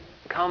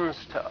comes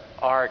to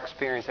our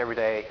experience every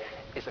day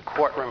is a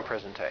courtroom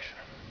presentation.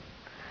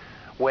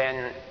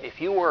 If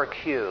you were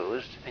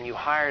accused and you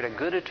hired a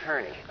good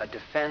attorney, a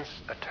defense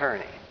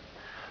attorney,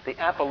 the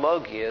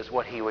apologia is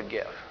what he would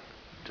give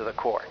to the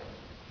court.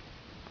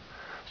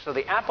 So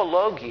the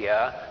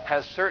apologia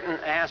has certain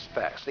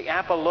aspects. The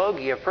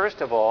apologia,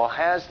 first of all,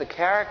 has the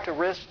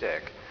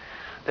characteristic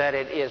that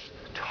it is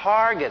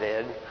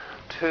targeted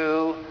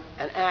to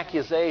an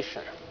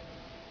accusation.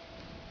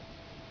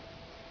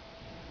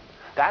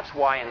 That's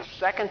why in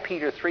 2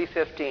 Peter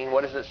 3:15,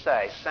 what does it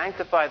say?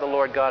 Sanctify the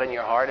Lord God in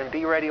your heart and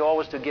be ready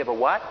always to give a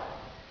what?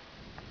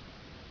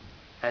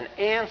 An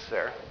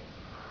answer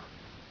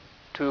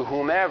to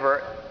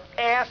whomever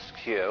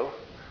asks you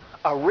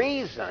a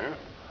reason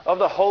of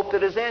the hope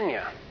that is in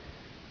you.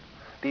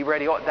 Be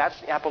ready. That's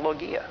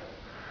apologia.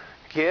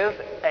 Give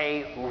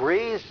a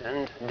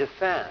reasoned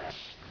defense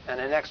and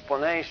an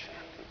explanation.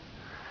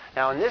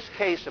 Now, in this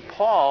case of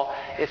Paul,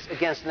 it's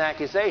against an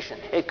accusation.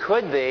 It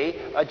could be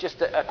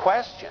just a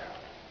question.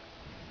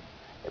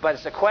 But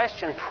it's a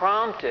question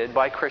prompted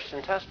by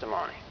Christian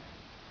testimony.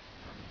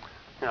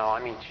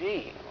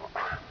 Gee,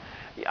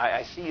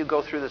 I see you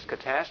go through this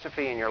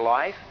catastrophe in your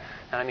life.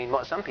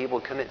 And some people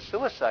would commit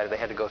suicide if they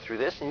had to go through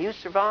this, and you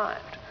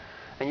survived.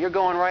 And you're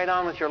going right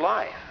on with your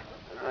life.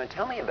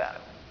 Tell me about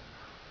it.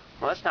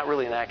 Well, that's not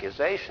really an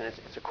accusation.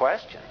 It's a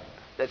question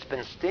that's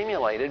been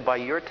stimulated by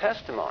your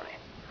testimony.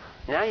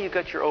 Now you've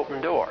got your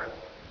open door.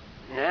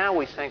 Now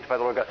we sanctify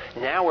the Lord God.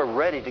 Now we're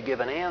ready to give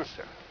an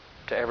answer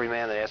to every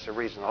man that asks a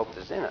reason the hope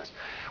that is in us.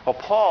 Well,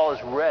 Paul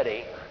is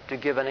ready to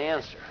give an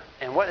answer.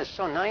 And what is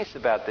so nice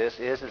about this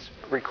is it's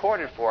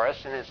recorded for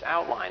us, in its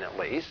outline at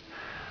least,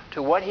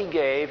 to what he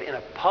gave in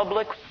a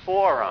public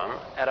forum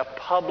at a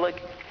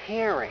public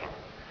hearing.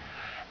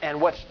 And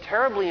what's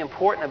terribly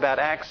important about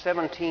Acts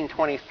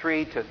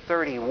 17:23 to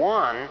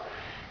 31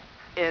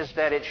 is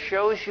that it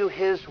shows you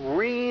his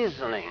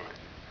reasoning.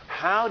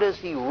 How does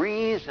he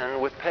reason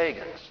with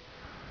pagans?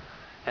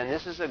 And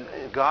this is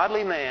a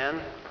godly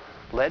man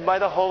led by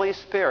the Holy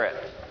Spirit.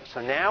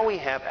 So now we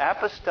have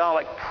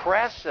apostolic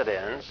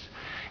precedence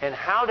in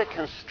how to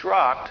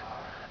construct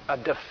a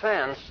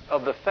defense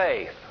of the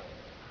faith.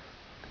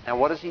 Now,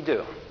 what does he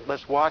do?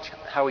 Let's watch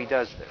how he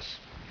does this.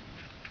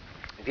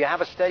 If you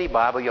have a study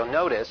Bible, you'll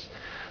notice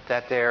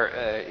that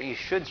there you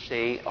should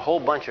see a whole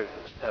bunch of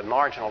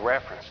marginal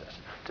references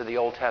to the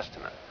Old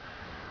Testament.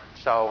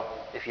 So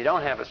if you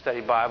don't have a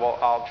study Bible,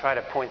 I'll try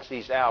to point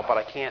these out,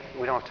 but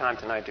we don't have time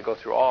tonight to go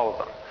through all of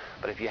them.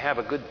 But if you have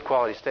a good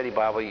quality study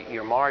Bible,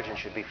 your margin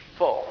should be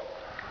full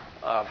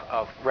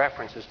of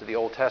references to the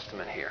Old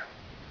Testament here.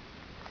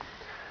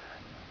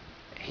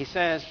 He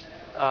says,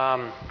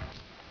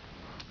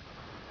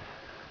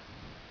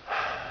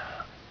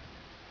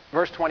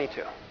 verse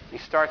 22, he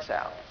starts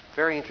out,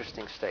 very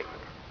interesting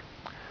statement.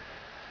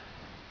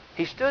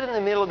 He stood in the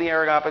middle of the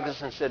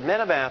Areopagus and said, "Men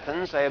of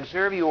Athens, I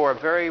observe you are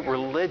very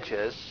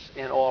religious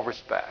in all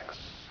respects."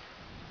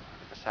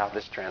 That's how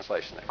this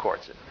translation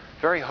records it.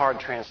 Very hard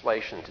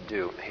translation to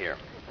do here.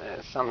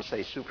 Some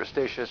say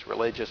superstitious,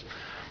 religious.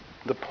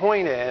 The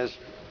point is,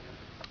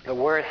 the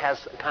word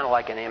has kind of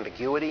like an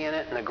ambiguity in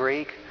it in the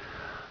Greek.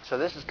 So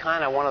this is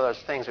kind of one of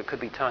those things that could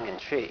be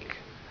tongue-in-cheek.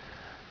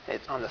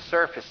 It's on the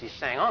surface, he's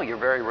saying, oh, you're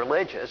very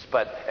religious,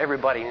 but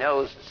everybody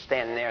knows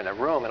standing there in the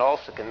room, it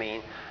also can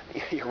mean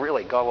you're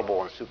really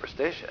gullible and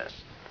superstitious,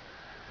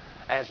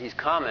 as he's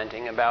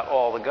commenting about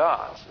all the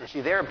gods. And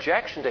see, their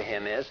objection to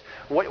him is,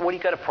 what do you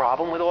got a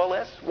problem with all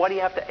this? Why do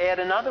you have to add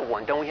another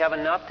one? Don't we have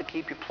enough to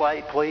keep you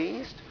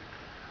pleased?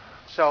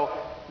 So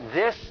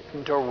this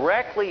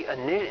directly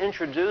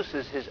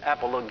introduces his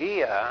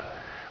apologia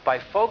by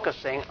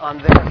focusing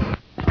on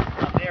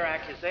their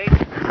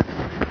accusation.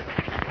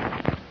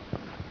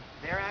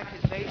 Their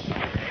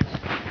accusation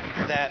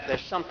is that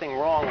there's something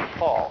wrong with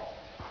Paul.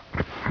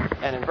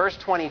 And in verse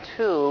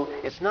 22,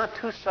 it's not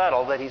too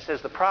subtle that he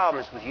says the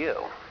problem is with you.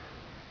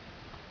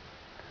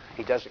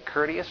 He does it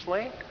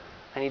courteously,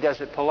 and he does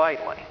it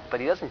politely, but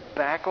he doesn't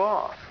back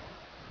off.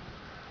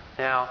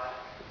 Now,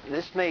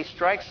 this may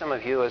strike some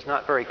of you as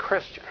not very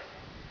Christian,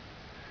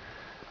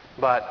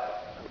 but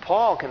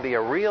Paul can be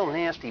a real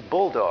nasty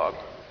bulldog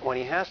when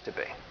he has to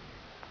be.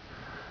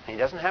 He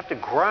doesn't have to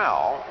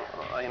growl.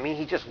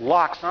 He just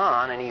locks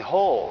on and he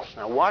holds.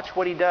 Now watch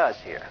what he does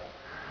here.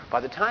 By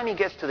the time he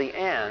gets to the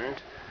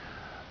end,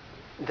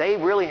 they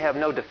really have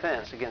no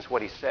defense against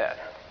what he said,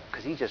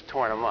 because he just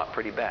torn them up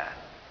pretty bad.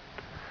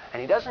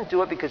 And he doesn't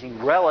do it because he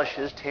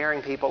relishes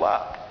tearing people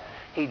up.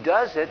 He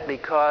does it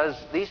because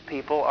these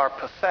people are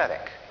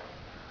pathetic,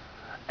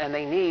 and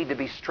they need to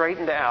be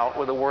straightened out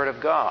with the Word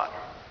of God.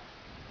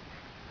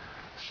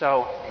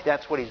 So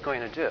that's what he's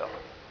going to do.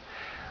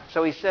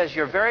 So he says,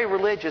 you're very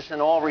religious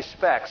in all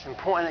respects. And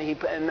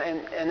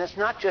it's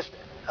not just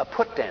a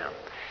put down.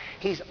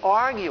 He's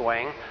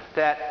arguing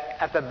that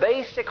at the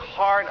basic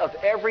heart of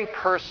every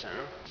person,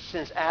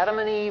 since Adam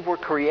and Eve were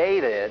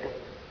created,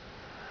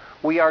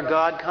 we are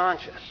God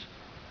conscious.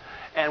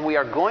 And we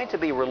are going to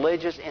be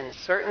religious in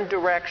certain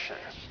directions.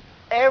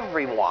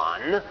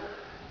 Everyone,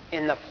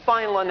 in the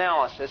final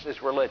analysis,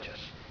 is religious.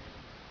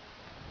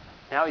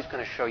 Now he's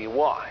going to show you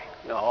why.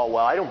 Oh,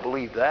 well, I don't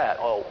believe that.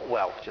 Oh,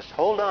 well, just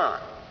hold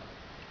on.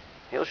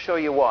 He'll show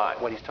you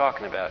what he's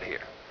talking about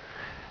here.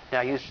 Now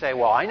you say,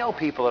 well, I know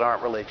people that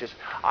aren't religious.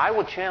 I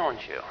would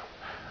challenge you.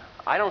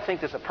 I don't think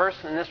there's a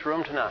person in this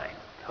room tonight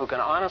who can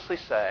honestly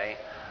say,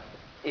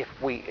 if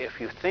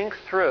you think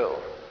through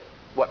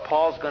what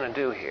Paul's going to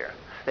do here,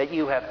 that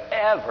you have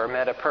ever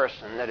met a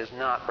person that is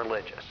not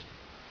religious.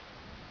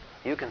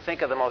 You can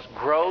think of the most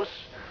gross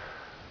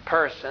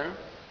person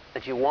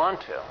that you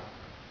want to,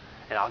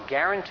 and I'll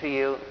guarantee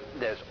you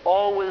there's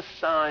always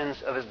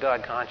signs of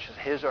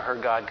his or her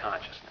God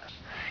consciousness.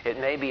 It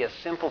may be a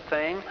simple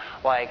thing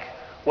like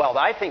Well,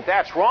 I think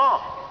that's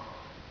wrong.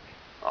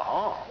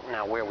 Oh,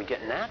 now where are we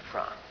getting that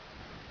from?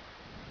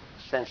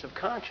 Sense of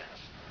conscience.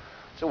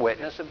 It's a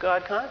witness of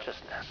God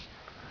consciousness.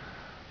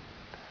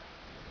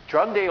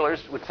 Drug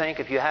dealers would think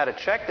if you had a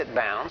check that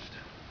bounced,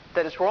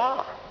 that it's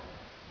wrong.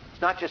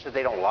 It's not just that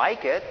they don't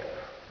like it.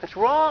 It's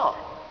wrong.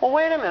 Well,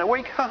 wait a minute.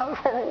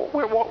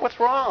 What's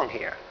wrong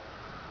here?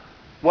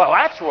 Well,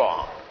 that's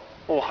wrong.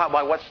 Well,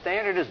 by what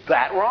standard is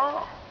that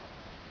wrong?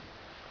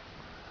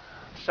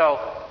 So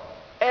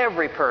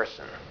every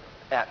person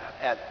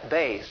at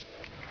base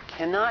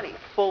cannot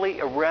fully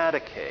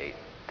eradicate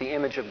the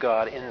image of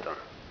God in them.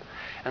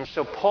 And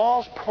so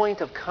Paul's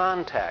point of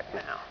contact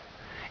now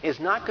is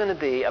not going to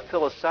be a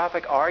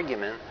philosophic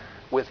argument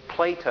with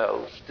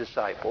Plato's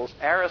disciples,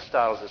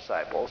 Aristotle's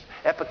disciples,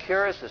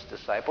 Epicurus'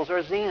 disciples,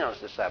 or Zeno's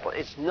disciples.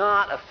 It's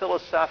not a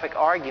philosophic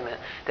argument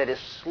that is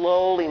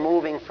slowly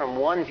moving from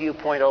one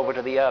viewpoint over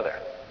to the other.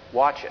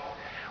 Watch it.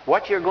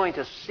 What you're going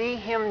to see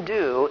him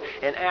do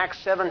in Acts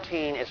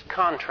 17 is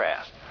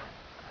contrast.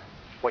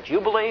 What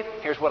you believe,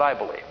 here's what I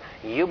believe.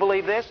 You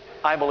believe this,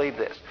 I believe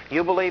this.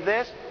 You believe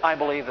this, I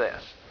believe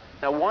this.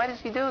 Now, why does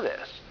he do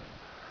this?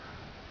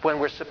 When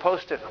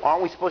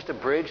aren't we supposed to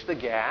bridge the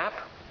gap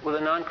with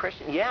a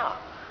non-Christian? Yeah.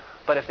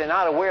 But if they're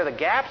not aware the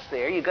gap's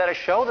there, you've got to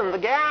show them the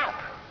gap.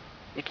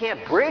 You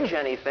can't bridge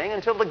anything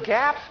until the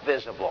gap's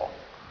visible.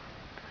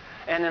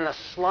 And in a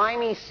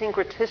slimy,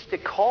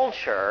 syncretistic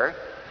culture,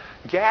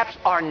 gaps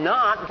are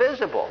not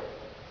visible.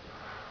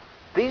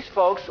 These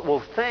folks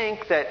will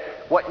think that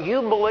what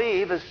you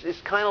believe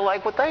is kind of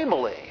like what they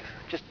believe.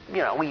 Just,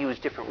 we use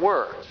different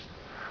words.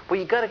 Well,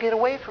 you've got to get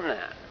away from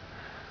that.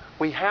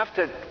 We have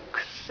to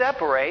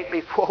separate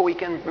before we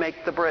can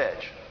make the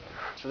bridge.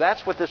 So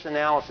that's what this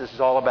analysis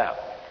is all about.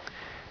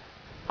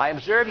 I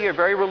observe you are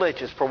very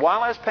religious, for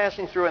while I was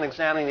passing through and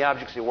examining the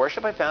objects of your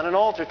worship, I found an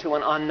altar to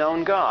an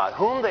unknown God,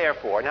 whom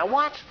therefore, now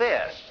watch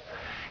this,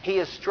 he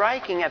is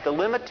striking at the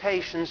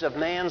limitations of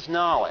man's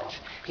knowledge.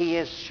 He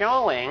is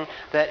showing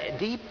that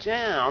deep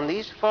down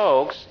these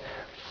folks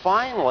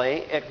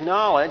finally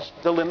acknowledge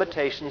the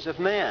limitations of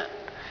man.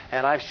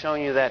 And I've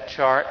shown you that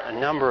chart a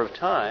number of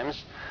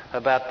times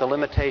about the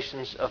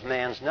limitations of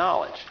man's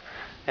knowledge.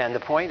 And the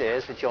point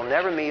is that you'll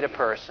never meet a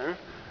person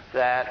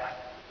that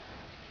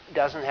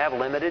doesn't have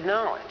limited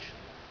knowledge.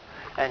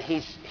 And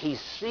he's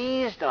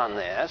seized on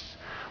this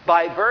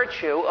by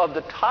virtue of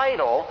the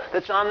title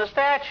that's on the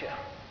statue.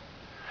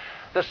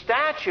 The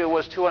statue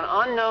was to an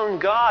unknown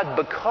God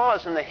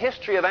because in the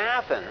history of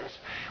Athens,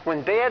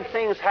 when bad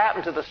things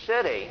happened to the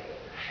city,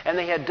 and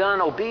they had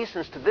done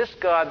obeisance to this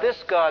god, this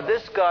god,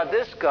 this god,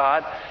 this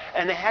god,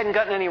 and they hadn't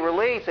gotten any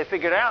relief, they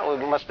figured out,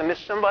 we must have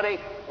missed somebody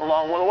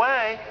along the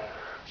way,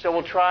 so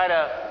we'll try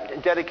to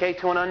dedicate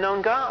to an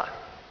unknown god,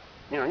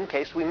 in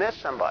case we miss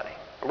somebody.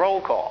 A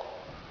roll call.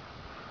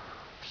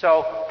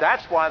 So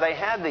that's why they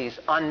had these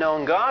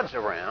unknown gods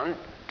around,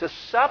 to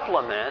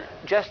supplement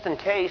just in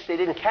case they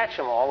didn't catch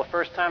them all the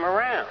first time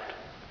around.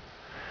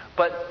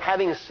 But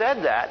having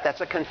said that,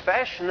 that's a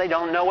confession they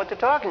don't know what they're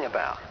talking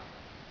about.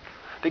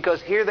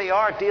 Because here they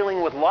are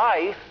dealing with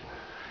life,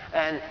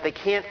 and they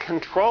can't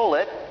control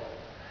it,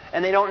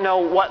 and they don't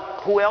know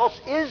who else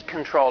is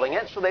controlling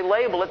it, so they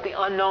label it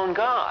the unknown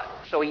God.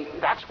 So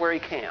that's where he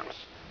camps.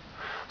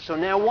 So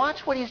now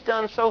watch what he's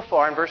done so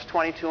far in verse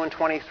 22 and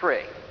 23.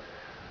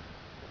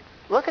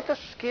 Look at the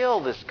skill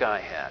this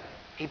guy had.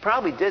 He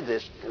probably did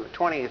this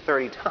 20 or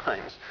 30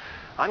 times.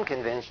 I'm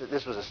convinced that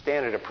this was a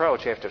standard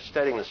approach after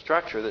studying the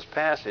structure of this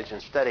passage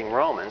and studying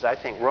Romans. I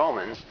think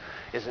Romans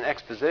is an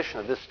exposition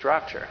of this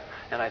structure.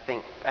 And I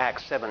think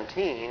Acts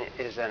 17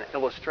 is an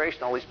illustration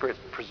the Holy Spirit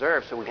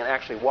preserved so we can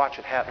actually watch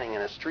it happening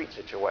in a street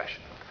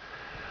situation.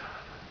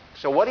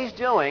 So what he's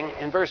doing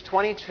in verse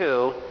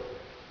 22,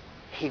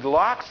 he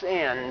locks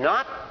in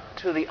not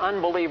to the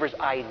unbeliever's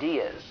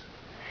ideas.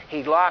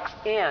 He locks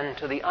in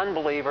to the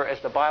unbeliever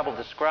as the Bible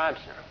describes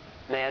him.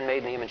 Man made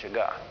in the image of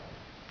God.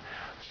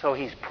 So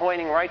he's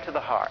pointing right to the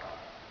heart.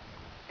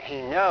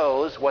 He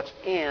knows what's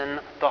in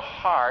the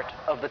heart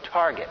of the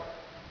target.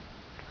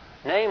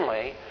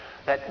 Namely,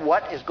 that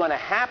what is going to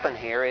happen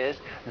here is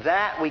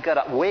that we've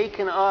got to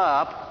waken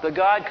up the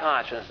God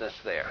consciousness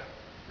there.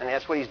 And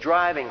that's what he's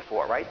driving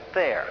for, right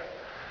there.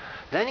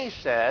 Then he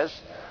says,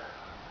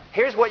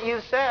 here's what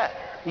you've said.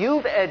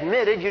 You've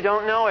admitted you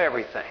don't know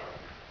everything.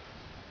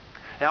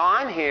 Now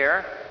I'm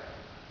here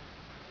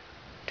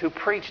to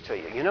preach to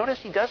you. You notice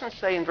he doesn't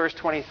say in verse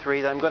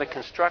 23 that I'm going to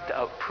construct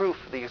a proof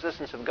for the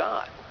existence of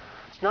God.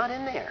 It's not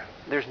in there.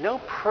 There's no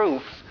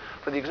proof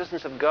for the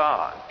existence of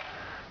God.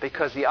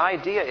 Because the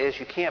idea is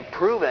you can't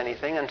prove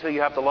anything until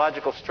you have the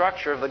logical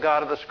structure of the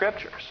God of the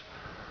Scriptures.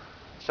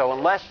 So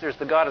unless there's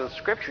the God of the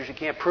Scriptures, you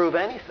can't prove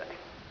anything.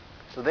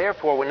 So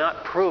therefore, we're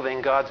not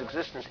proving God's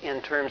existence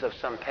in terms of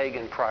some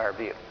pagan prior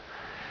view.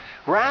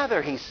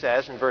 Rather, he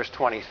says in verse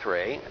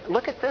 23,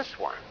 look at this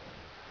one.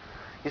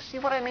 You see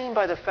what I mean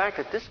by the fact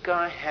that this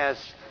guy has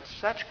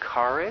such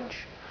courage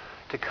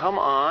to come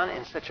on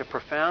in such a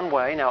profound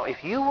way? Now,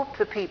 if you were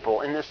the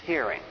people in this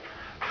hearing,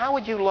 how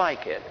would you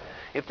like it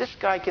if this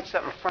guy gets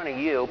up in front of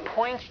you,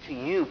 points to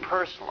you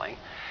personally,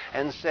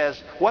 and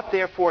says, what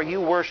therefore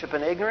you worship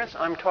in ignorance,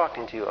 I'm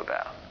talking to you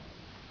about.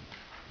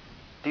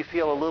 Do you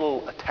feel a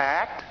little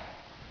attacked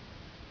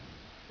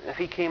if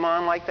he came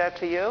on like that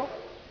to you,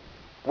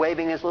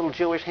 waving his little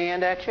Jewish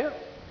hand at you?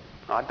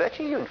 I bet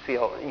you'd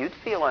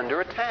feel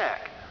under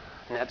attack.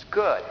 And that's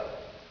good.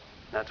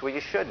 That's where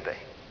you should be.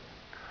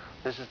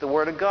 This is the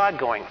Word of God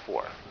going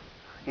forth.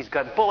 He's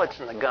got bullets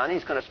in the gun.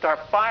 He's going to start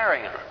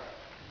firing them.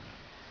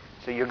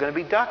 So you're going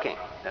to be ducking.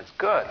 That's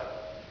good.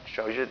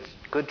 Shows you it's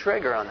good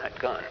trigger on that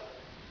gun.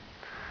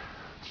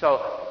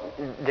 So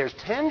there's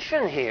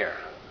tension here.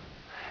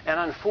 And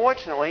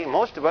unfortunately,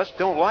 most of us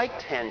don't like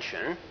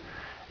tension.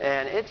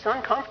 And it's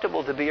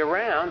uncomfortable to be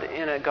around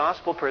in a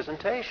gospel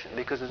presentation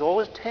because there's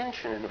always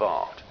tension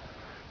involved.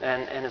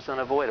 And it's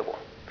unavoidable.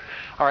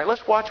 All right,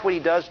 let's watch what he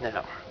does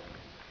now.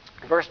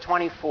 Verse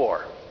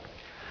 24.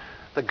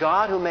 The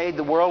God who made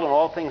the world and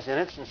all things in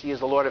it, since he is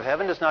the Lord of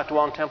heaven, does not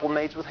dwell in temple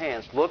made with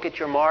hands. Look at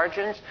your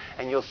margins,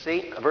 and you'll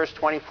see verse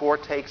 24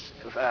 takes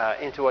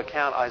into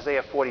account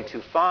Isaiah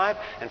 42:5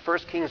 and 1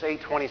 Kings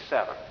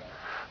 8:27.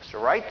 So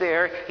right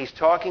there, he's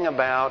talking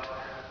about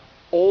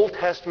Old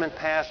Testament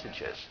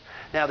passages.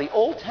 Now, the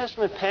Old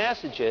Testament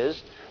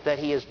passages that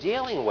he is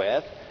dealing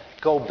with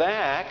go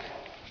back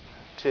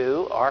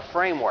to our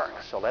framework.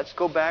 So let's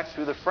go back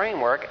through the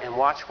framework and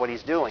watch what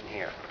he's doing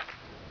here.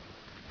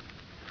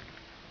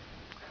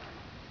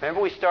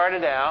 Remember we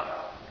started out,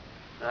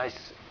 and I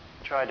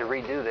tried to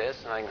redo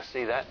this, and I can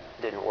see that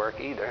didn't work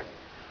either.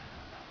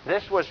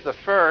 This was the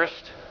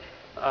first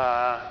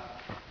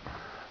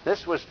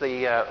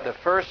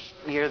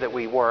year that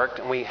we worked,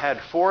 and we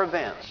had 4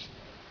 events.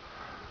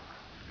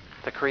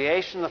 The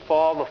creation, the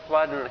fall, the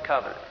flood, and the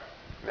covenant.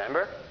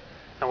 Remember?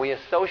 And we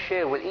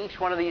associated with each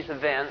one of these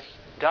events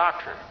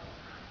doctrine.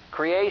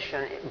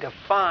 Creation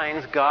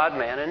defines God,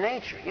 man, and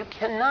nature. You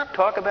cannot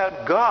talk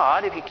about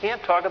God if you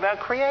can't talk about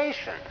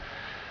creation.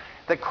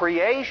 The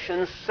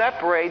creation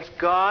separates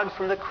God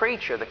from the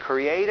creature, the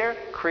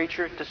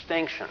creator-creature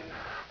distinction.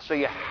 So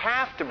you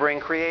have to bring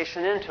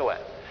creation into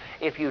it.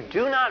 If you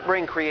do not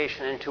bring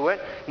creation into it,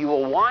 you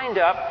will wind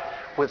up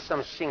with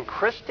some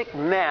syncretic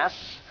mess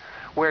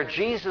where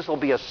Jesus will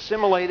be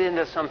assimilated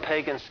into some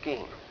pagan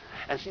scheme.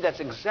 And see, that's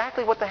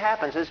exactly what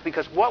happens is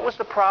because what was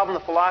the problem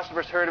the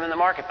philosophers heard of in the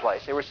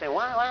marketplace? They were saying,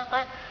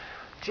 what?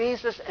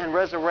 Jesus and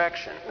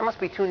resurrection. There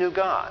must be 2 new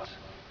gods.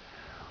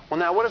 Well,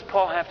 now, what does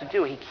Paul have to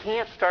do? He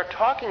can't start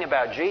talking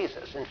about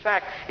Jesus. In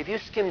fact, if you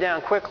skim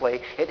down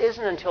quickly, it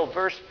isn't until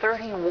verse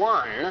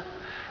 31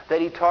 that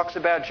he talks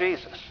about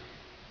Jesus.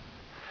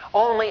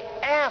 Only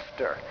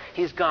after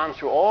he's gone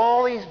through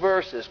all these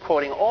verses,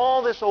 quoting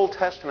all this Old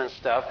Testament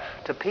stuff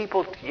to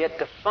people to get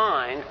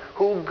defined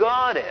who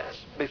God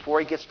is before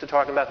he gets to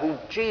talking about who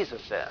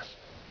Jesus is.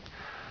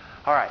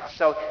 All right,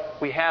 so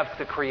we have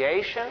the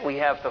creation, we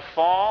have the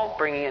fall,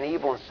 bringing in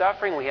evil and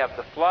suffering, we have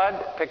the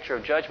flood, picture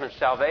of judgment,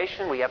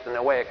 salvation, we have the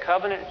Noahic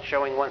covenant,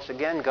 showing once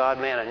again God,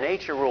 man, and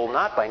nature rule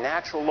not by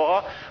natural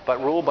law,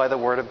 but ruled by the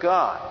Word of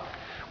God.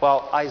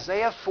 Well,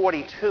 Isaiah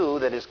 42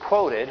 that is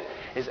quoted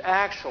is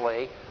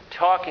actually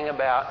talking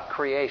about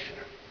creation.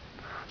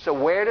 So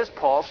where does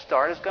Paul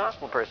start his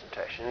gospel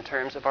presentation in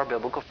terms of our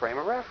biblical frame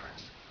of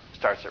reference?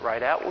 Starts it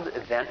right out with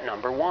event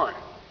number 1.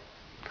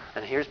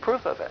 And here's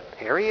proof of it.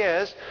 Here he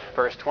is.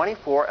 Verse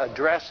 24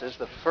 addresses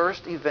the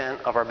first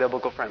event of our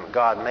biblical framework.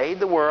 God made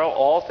the world,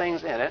 all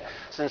things in it,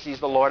 since he's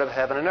the Lord of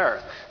heaven and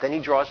earth. Then he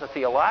draws a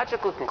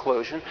theological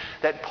conclusion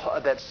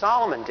that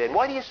Solomon did.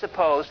 Why do you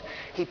suppose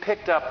he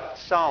picked up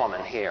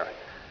Solomon here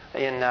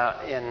in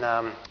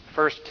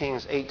 1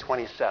 Kings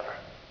 8:27?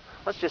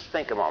 Let's just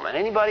think a moment.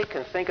 Anybody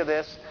can think of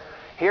this?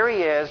 Here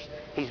he is.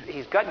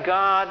 He's got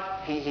God.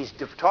 He's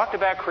talked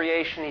about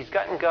creation. He's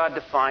gotten God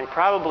defined.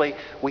 Probably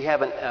we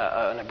have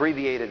an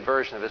abbreviated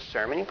version of his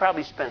sermon. He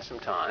probably spent some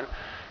time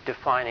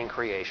defining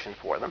creation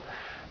for them.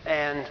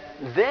 And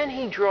then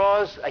he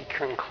draws a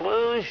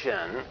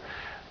conclusion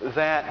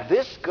that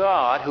this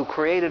God who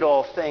created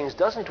all things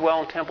doesn't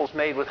dwell in temples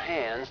made with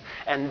hands.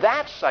 And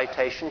that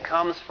citation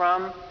comes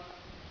from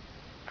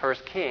 1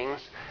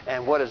 Kings.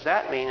 And what does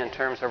that mean in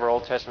terms of our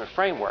Old Testament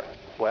framework?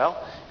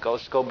 Well,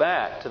 let's go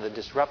back to the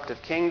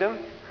disruptive kingdom.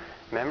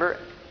 Remember,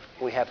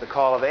 we have the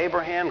call of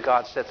Abraham.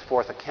 God sets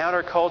forth a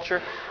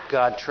counterculture.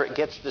 God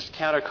gets this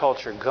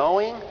counterculture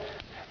going.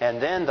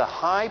 And then the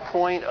high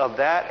point of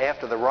that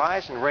after the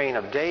rise and reign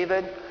of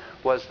David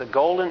was the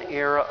golden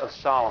era of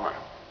Solomon.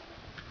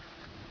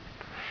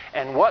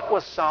 And what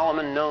was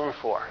Solomon known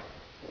for?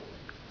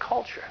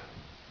 Culture.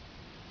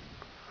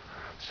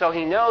 So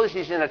he knows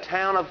he's in a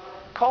town of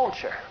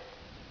culture.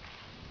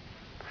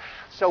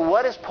 So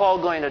what is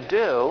Paul going to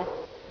do?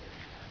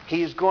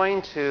 He's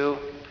going to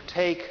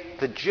take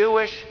the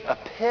Jewish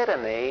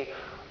epitome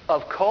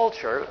of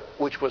culture,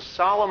 which was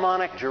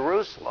Solomonic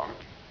Jerusalem,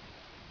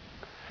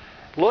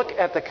 look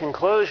at the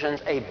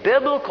conclusions a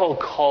biblical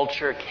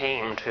culture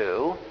came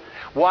to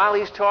while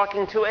he's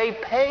talking to a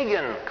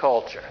pagan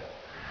culture.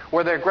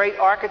 Were there great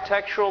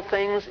architectural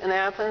things in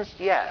Athens?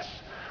 Yes.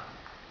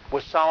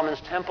 Was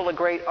Solomon's temple a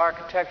great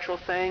architectural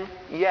thing?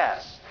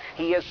 Yes.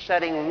 He is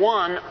setting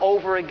one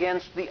over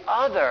against the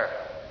other.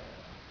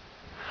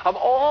 Of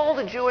all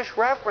the Jewish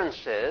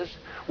references,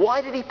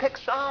 why did he pick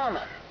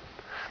Solomon?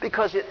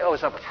 Because it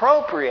was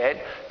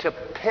appropriate to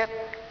pit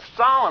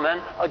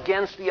Solomon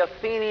against the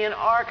Athenian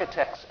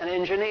architects and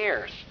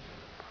engineers.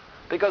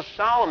 Because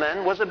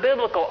Solomon was a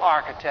biblical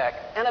architect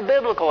and a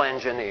biblical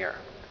engineer.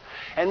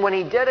 And when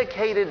he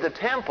dedicated the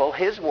temple,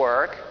 his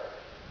work,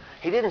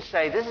 he didn't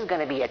say, this is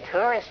going to be a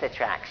tourist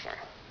attraction.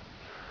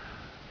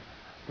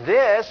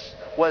 This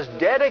was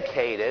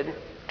dedicated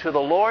to the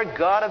Lord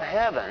God of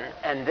heaven,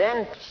 and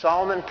then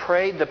Solomon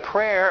prayed the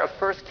prayer of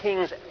 1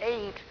 Kings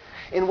 8,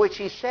 in which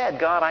he said,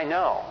 God, I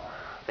know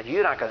that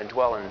you're not going to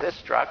dwell in this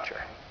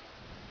structure.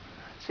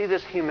 See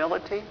this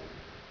humility?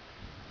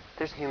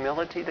 There's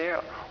humility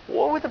there.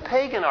 What were the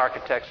pagan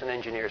architects and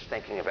engineers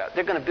thinking about?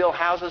 They're going to build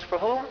houses for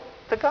whom?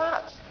 The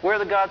gods. Where are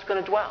the gods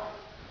going to dwell?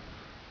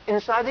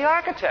 Inside the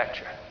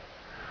architecture.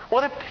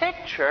 What a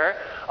picture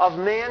of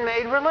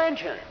man-made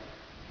religion.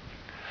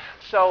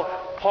 So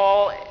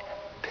Paul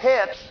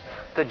pits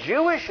the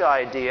Jewish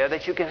idea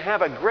that you can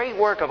have a great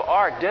work of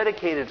art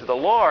dedicated to the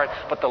Lord,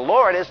 but the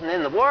Lord isn't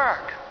in the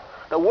work.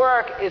 The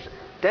work is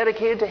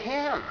dedicated to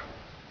Him.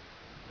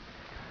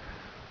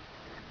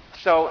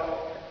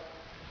 So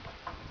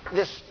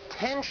this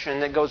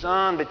tension that goes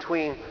on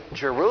between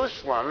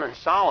Jerusalem and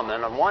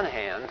Solomon on one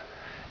hand,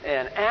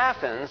 and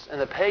Athens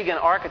and the pagan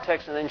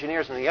architects and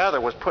engineers on the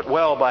other, was put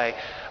well by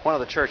one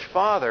of the church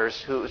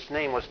fathers whose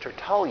name was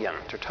Tertullian.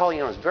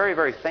 Tertullian was very,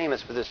 very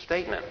famous for this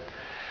statement.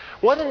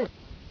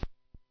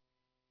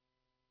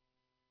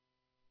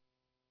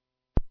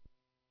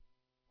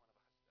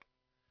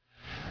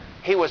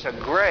 He was a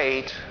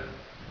great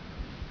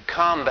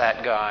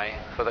combat guy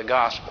for the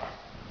gospel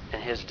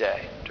in his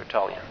day,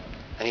 Tertullian.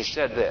 And he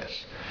said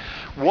this,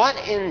 what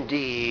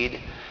indeed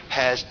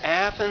has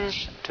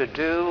Athens to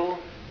do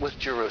with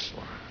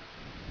Jerusalem?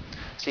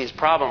 See, his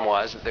problem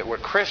was that there were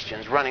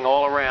Christians running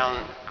all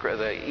around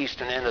the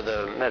eastern end of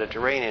the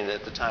Mediterranean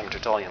at the time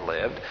Tertullian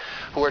lived,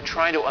 who were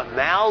trying to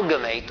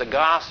amalgamate the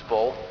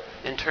gospel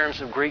in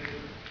terms of Greek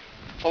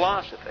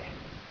philosophy.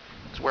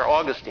 It's where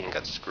Augustine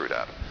got screwed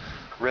up.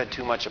 Read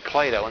too much of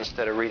Plato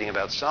instead of reading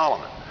about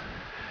Solomon.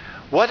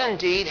 What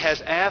indeed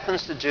has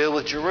Athens to do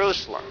with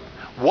Jerusalem?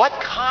 What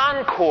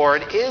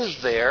concord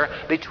is there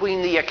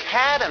between the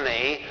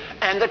academy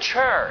and the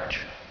church?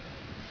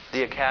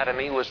 The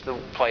academy was the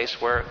place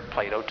where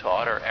Plato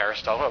taught, or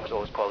Aristotle. It was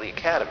always called the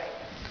academy.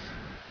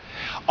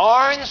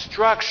 Our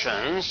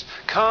instructions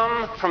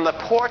come from the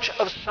porch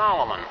of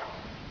Solomon.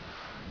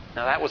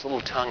 Now that was a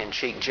little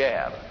tongue-in-cheek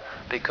jab,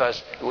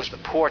 because it was the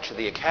porch of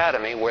the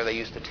academy where they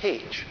used to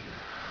teach.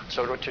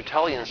 So what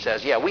Tertullian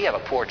says, yeah, we have a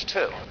porch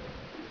too.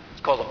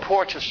 It's called the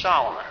porch of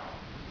Solomon.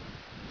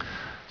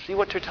 See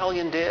what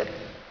Tertullian did?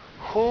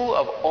 Who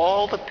of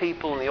all the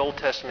people in the Old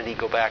Testament did he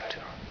go back to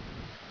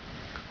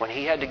when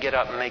he had to get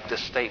up and make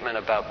this statement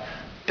about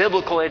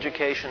biblical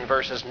education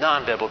versus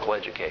non-biblical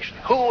education?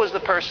 Who was the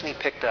person he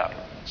picked up?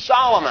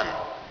 Solomon.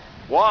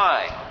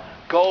 Why?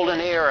 Golden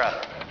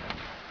era.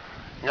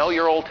 Know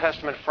your Old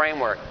Testament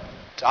framework.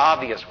 It's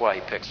obvious why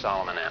he picked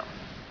Solomon out.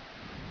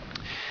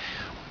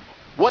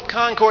 What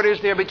concord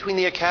is there between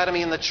the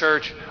academy and the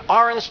church?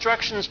 Our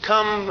instructions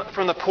come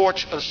from the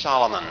porch of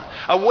Solomon.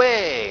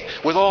 Away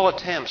with all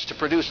attempts to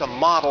produce a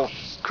model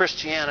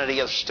Christianity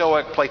of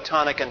Stoic,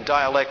 Platonic, and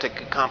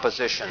dialectic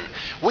composition.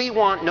 We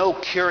want no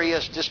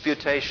curious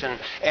disputation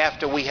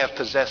after we have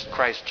possessed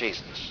Christ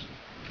Jesus.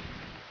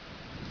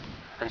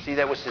 And see,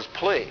 that was his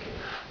plea.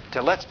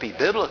 To let's be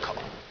biblical.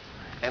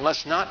 And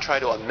let's not try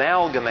to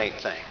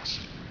amalgamate things.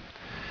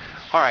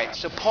 All right,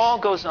 so Paul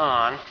goes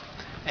on,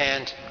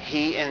 and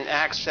he, in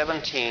Acts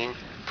 17,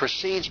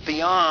 proceeds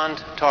beyond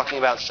talking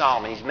about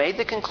Solomon. He's made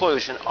the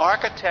conclusion,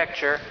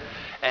 architecture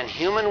and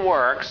human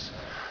works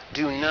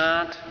do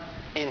not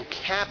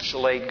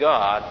encapsulate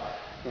God.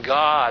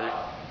 God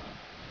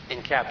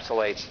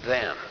encapsulates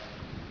them.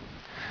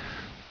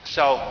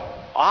 So,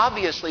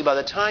 obviously, by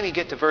the time you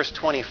get to verse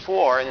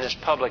 24 in this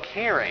public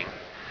hearing,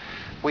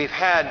 we've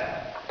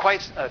had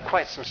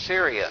quite some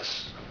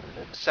serious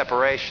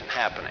separation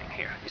happening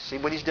here. You see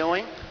what he's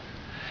doing?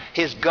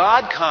 His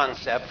God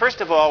concept,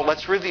 first of all,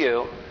 let's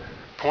review.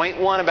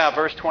 Point 1 about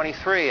verse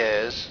 23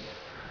 is,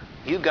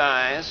 you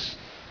guys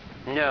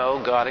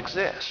know God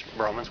exists.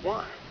 Romans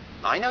 1.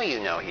 I know you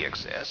know He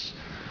exists.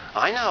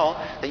 I know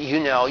that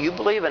you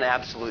believe in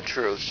absolute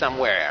truth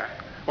somewhere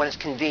when it's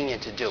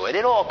convenient to do it.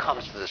 It all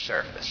comes to the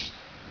surface.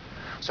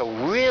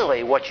 So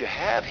really what you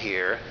have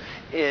here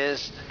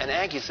is an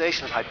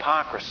accusation of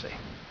hypocrisy.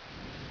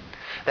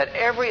 That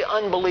every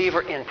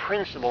unbeliever in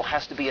principle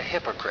has to be a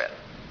hypocrite.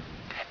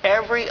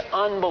 Every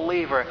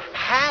unbeliever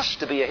has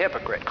to be a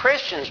hypocrite.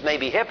 Christians may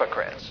be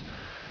hypocrites,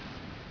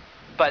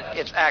 but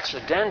it's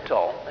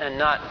accidental and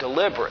not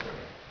deliberate.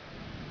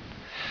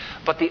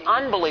 But the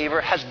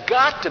unbeliever has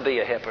got to be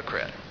a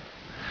hypocrite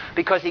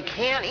because he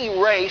can't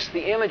erase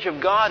the image of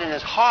God in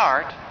his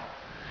heart,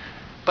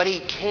 but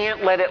he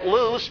can't let it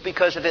loose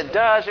because if it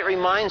does, it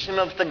reminds him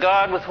of the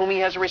God with whom he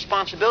has a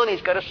responsibility.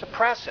 He's got to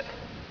suppress it.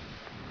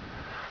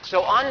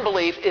 So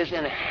unbelief is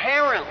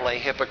inherently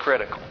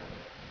hypocritical.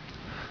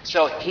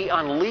 So he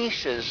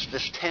unleashes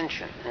this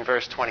tension in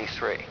verse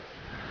 23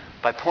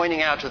 by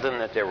pointing out to them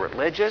that they're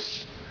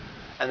religious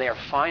and they are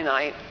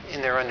finite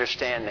in their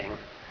understanding.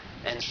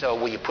 And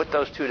so when you put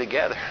those two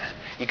together,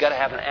 you've got to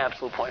have an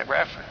absolute point of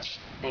reference.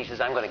 And he says,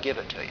 I'm going to give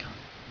it to you.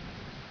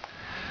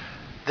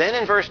 Then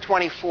in verse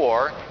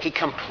 24, he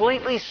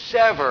completely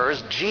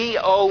severs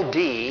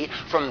God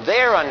from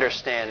their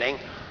understanding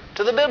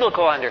to the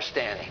biblical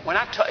understanding.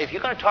 If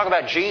you're going to talk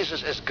about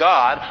Jesus as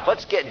God,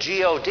 let's get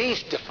God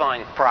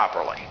defined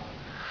properly.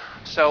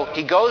 So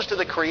he goes to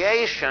the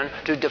creation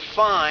to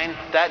define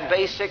that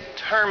basic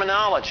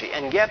terminology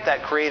and get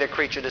that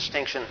creator-creature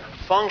distinction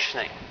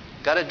functioning.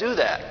 Got to do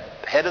that.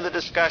 Head of the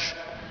discussion.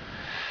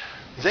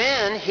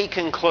 Then he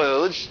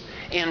concludes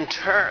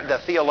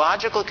the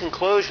theological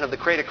conclusion of the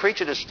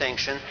creator-creature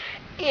distinction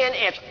in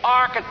its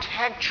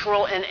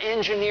architectural and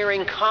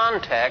engineering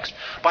context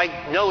by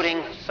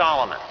noting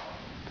Solomon.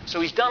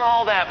 So he's done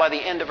all that by the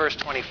end of verse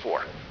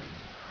 24.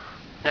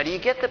 Now, do you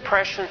get the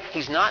impression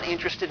he's not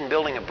interested in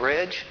building a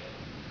bridge?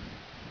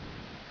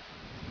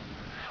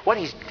 What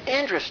he's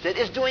interested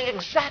is doing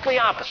exactly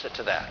opposite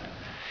to that.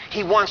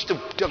 He wants to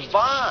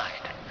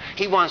divide.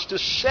 He wants to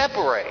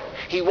separate.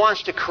 He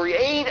wants to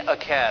create a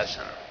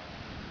chasm.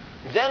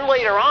 Then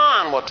later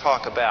on we'll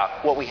talk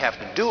about what we have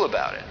to do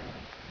about it.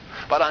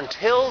 But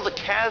until the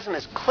chasm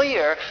is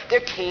clear, there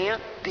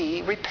can't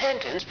be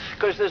repentance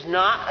because there's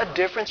not a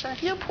difference in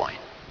viewpoint.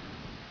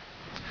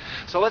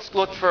 So let's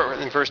look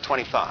in verse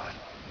 25.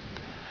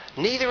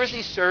 Neither is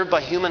he served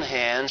by human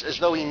hands as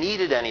though he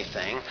needed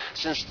anything,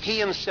 since he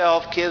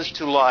himself gives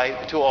to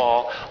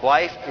all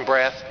life and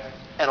breath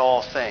and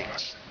all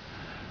things.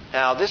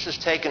 Now, this is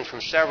taken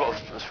from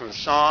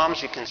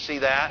Psalms. You can see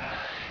that.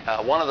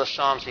 One of the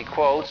Psalms he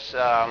quotes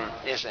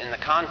is in the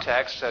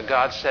context.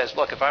 God says,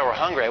 look, if I were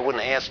hungry, I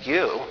wouldn't ask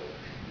you.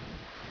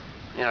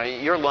 You know,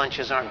 your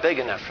lunches aren't big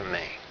enough for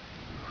me.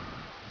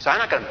 So I'm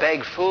not going to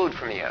beg food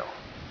from you.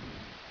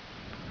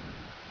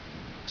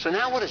 So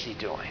now what is he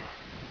doing?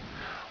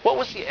 What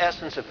was the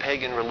essence of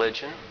pagan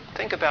religion?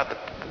 Think about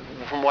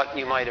from what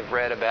you might have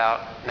read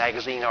about,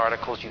 magazine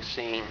articles you've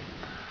seen.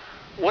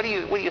 What do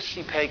you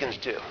see pagans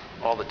do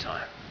all the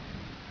time?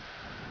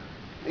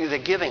 They're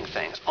giving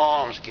things,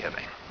 alms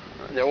giving.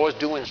 They're always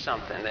doing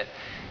something.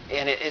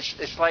 And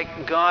it's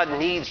like God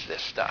needs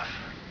this stuff.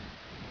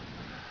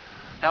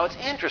 Now it's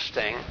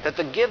interesting that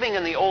the giving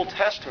in the Old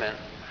Testament,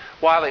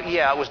 while it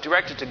was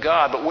directed to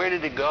God, but where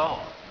did it go?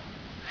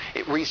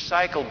 It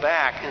recycled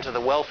back into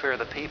the welfare of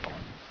the people.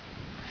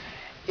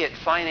 It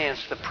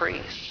financed the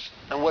priests.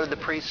 And what did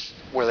the priests,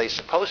 were they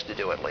supposed to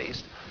do at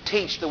least?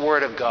 Teach the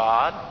Word of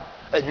God,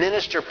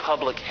 administer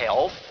public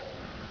health,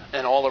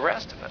 and all the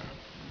rest of it.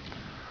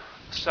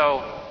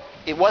 So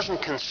it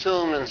wasn't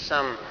consumed in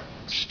some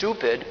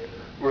stupid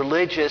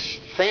religious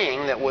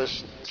thing that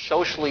was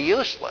socially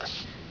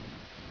useless.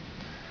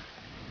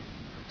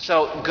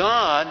 So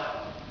God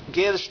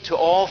gives to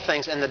all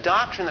things, and the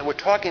doctrine that we're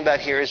talking about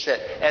here is that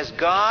as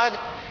God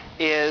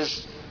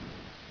is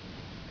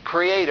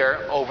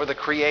creator over the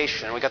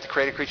creation, we got the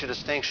creator-creature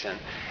distinction.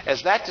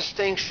 As that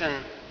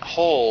distinction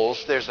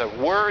holds, there's a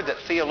word that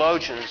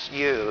theologians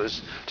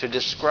use to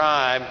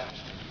describe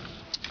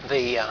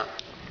the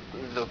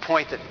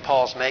point that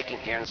Paul's making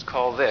here, and it's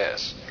called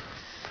this: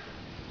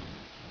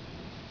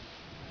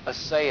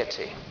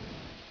 aseity.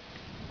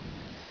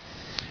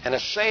 And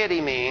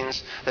aseity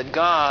means that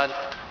God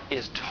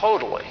is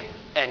totally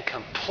and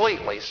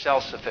completely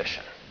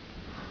self-sufficient.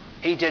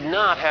 He did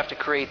not have to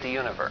create the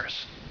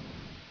universe.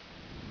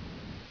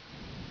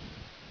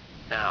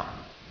 Now,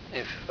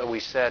 if we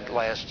said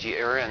last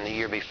year and the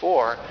year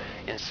before,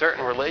 in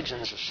certain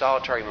religions of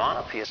solitary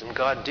monotheism,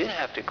 God did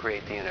have to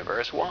create the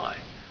universe. Why?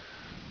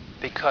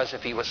 Because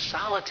if he was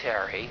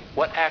solitary,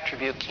 what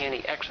attribute can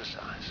he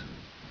exercise?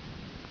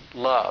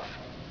 Love.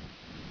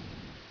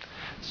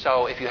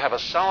 So if you have a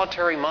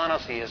solitary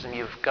monotheism,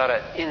 you've got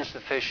an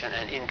insufficient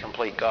and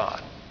incomplete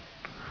God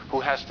who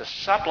has to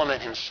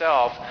supplement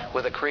himself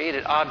with a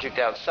created object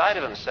outside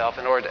of himself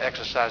in order to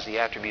exercise the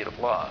attribute of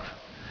love.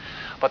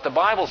 But the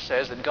Bible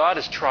says that God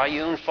is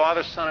triune,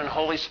 Father, Son, and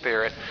Holy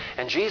Spirit.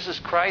 And Jesus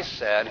Christ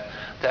said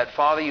that,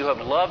 Father, you have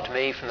loved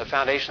me from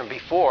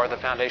before the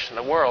foundation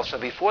of the world. So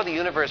before the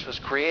universe was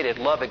created,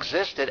 love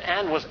existed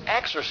and was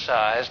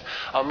exercised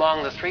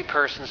among the three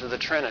persons of the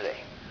Trinity.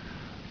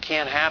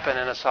 Can't happen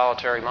in a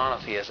solitary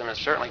monotheism. It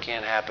certainly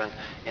can't happen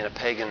in a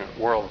pagan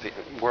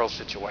world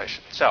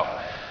situation. So,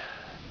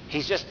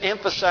 he's just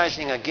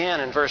emphasizing again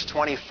in verse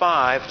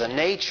 25 the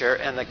nature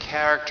and the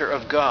character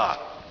of God.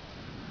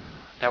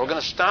 Now, we're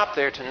going to stop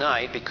there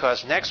tonight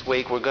because next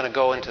week we're going to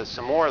go into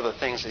some more of the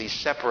things that he's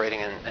separating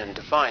and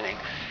defining.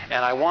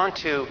 And I want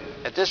to,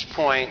 at this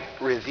point,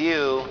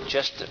 review,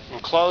 just in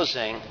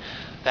closing,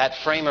 that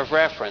frame of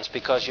reference,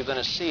 because you're going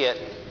to see it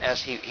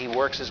as he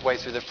works his way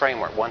through the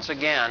framework. Once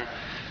again,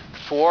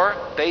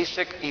 4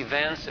 basic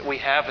events that we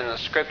have in the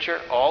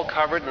Scripture, all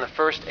covered in the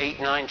first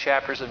 8-9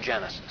 chapters of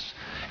Genesis.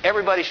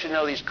 Everybody should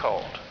know these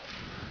cold.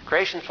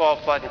 Creation, fall,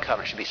 flood, and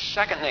covenant should be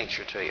second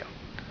nature to you.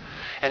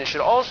 And it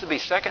should also be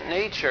second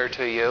nature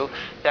to you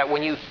that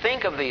when you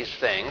think of these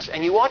things,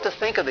 and you ought to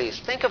think of these,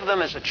 think of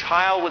them as a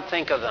child would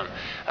think of them.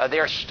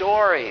 They're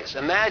stories.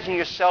 Imagine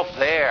yourself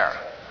there.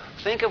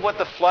 Think of what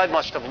the flood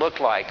must have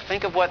looked like.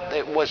 Think of what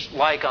it was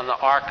like on the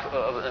Ark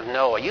of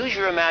Noah. Use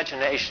your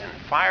imagination.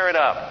 Fire it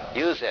up.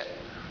 Use it.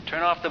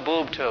 Turn off the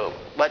boob tube.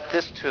 Let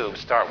this tube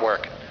start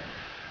working.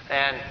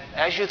 And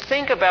as you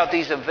think about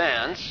these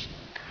events,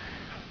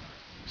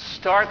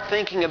 start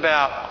thinking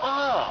about,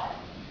 oh,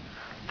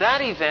 that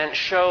event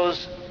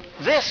shows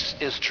this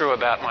is true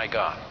about my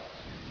God.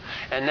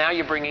 And now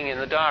you're bringing in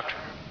the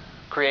doctrine.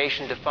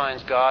 Creation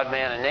defines God,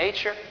 man, and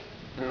nature.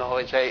 The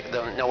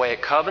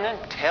Noahic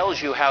covenant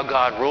tells you how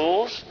God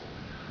rules.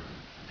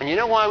 And you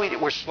know why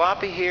we're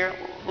sloppy here?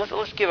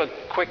 Let's give a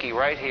quickie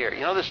right here. You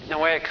know this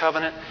Noahic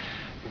covenant?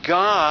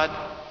 God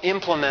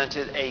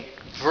implemented a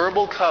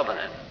verbal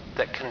covenant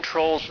that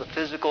controls the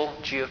physical,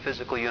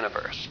 geophysical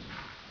universe.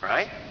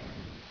 Right?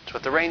 That's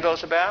what the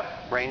rainbow's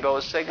about. Rainbow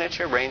is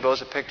signature. Rainbow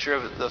is a picture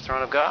of the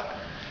throne of God.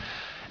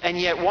 And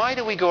yet, why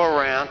do we go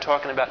around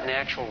talking about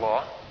natural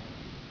law?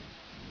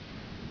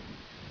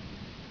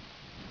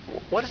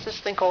 What is this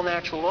thing called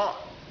natural law?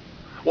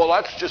 Well,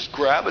 that's just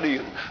gravity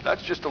and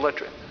that's just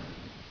electric.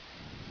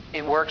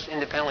 It works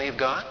independently of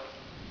God?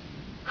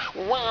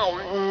 Well,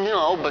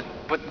 no,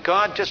 but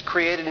God just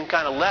created and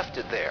kind of left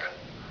it there.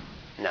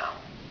 No.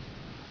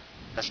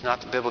 That's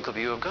not the biblical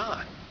view of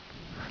God.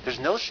 There's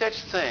no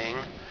such thing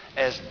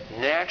as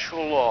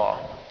natural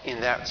law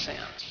in that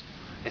sense.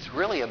 It's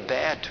really a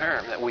bad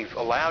term that we've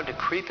allowed to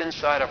creep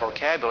inside our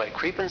vocabulary,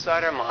 creep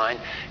inside our mind,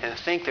 and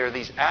think there are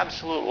these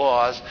absolute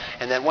laws,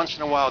 and then once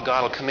in a while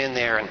God will come in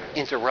there and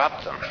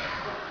interrupt them.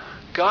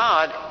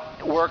 God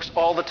works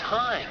all the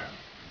time.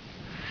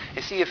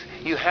 You see, if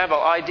you have an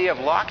idea of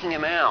locking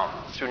him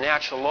out through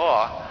natural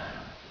law,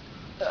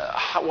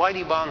 why do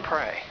you bow and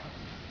pray?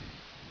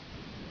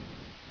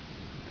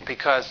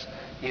 Because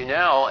you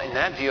know, in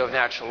that view of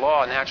natural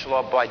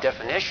law by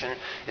definition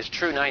is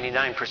true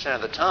 99%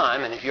 of the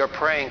time, and if you're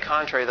praying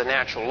contrary to the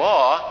natural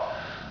law,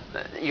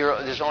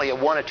 there's only a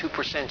 1 or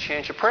 2%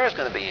 chance your prayer is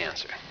going to be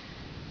answered.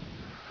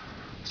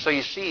 So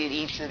you see it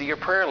eats into your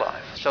prayer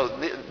life. So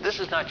this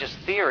is not just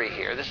theory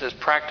here, this is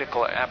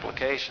practical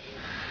application.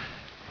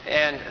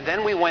 And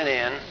then we went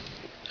in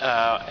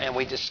and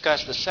we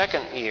discussed the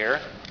second year.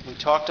 We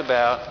talked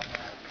about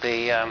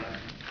the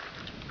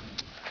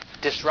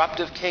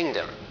disruptive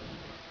kingdom.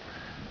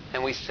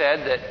 And we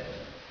said that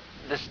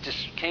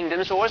this kingdom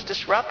is always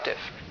disruptive.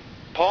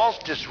 Paul's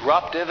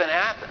disruptive in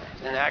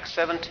Athens in Acts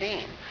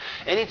 17.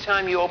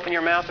 Anytime you open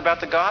your mouth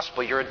about the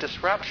gospel, you're a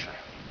disruption.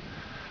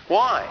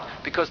 Why?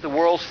 Because the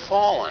world's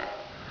fallen.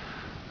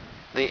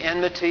 The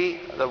enmity,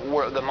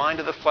 the mind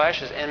of the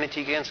flesh is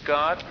enmity against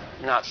God,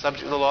 not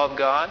subject to the law of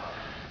God.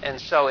 And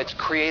so it's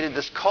created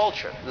this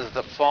culture,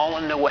 the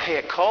fallen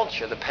Noahic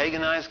culture, the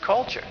paganized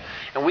culture.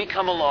 And we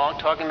come along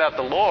talking about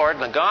the Lord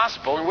and the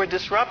gospel, and we're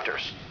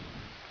disruptors.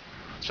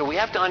 So we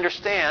have to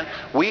understand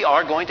we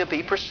are going to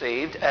be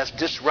perceived as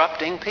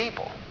disrupting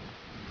people.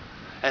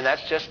 And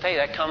that's just, hey,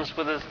 that comes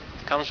with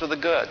the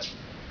goods.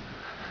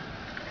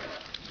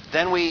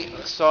 Then we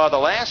saw the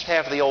last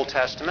half of the Old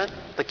Testament,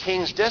 the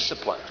king's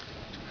discipline.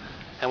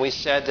 And we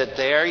said that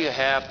there you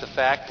have the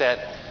fact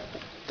that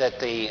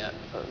the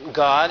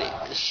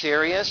God is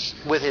serious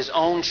with his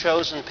own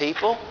chosen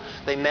people.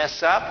 They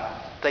mess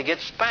up, they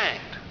get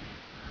spanked.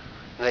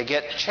 They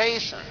get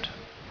chastened.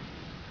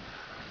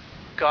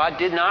 God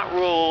did not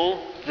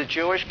rule the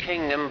Jewish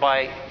kingdom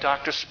by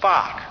Dr.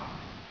 Spock.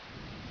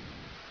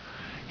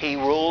 He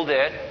ruled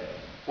it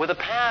with a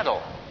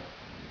paddle.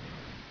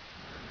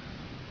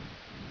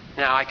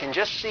 Now, I can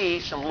just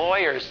see some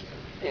lawyers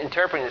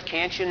interpreting this.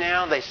 Can't you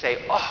now? They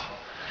say, oh,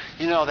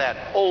 you know,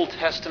 that Old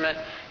Testament,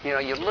 you know,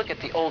 you look at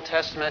the Old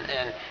Testament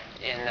and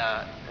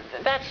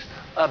that's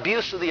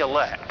abuse of the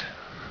elect.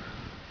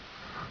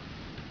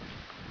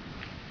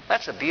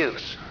 That's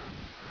abuse.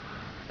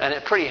 And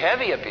it's pretty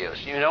heavy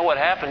abuse. You know what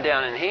happened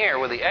down in here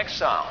with the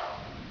exile.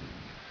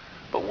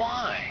 But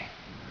why?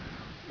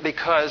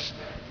 Because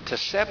to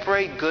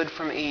separate good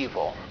from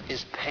evil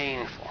is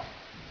painful.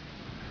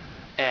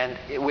 And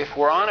if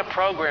we're on a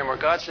program where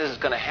God says it's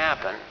going to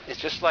happen, it's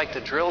just like the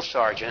drill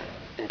sergeant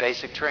in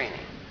basic training.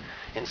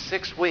 In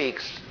 6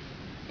 weeks,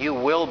 you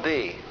will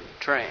be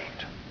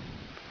trained.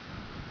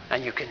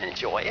 And you can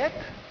enjoy it,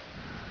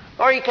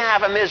 or you can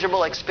have a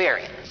miserable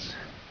experience.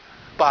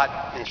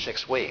 But in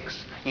 6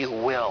 weeks, you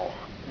will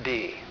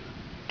be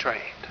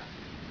trained.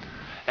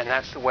 And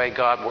that's the way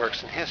God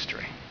works in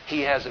history.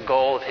 He has a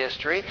goal of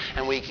history,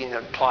 and we can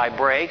apply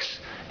brakes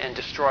and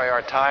destroy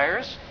our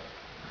tires,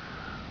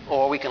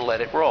 or we can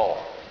let it roll.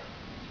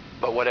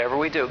 But whatever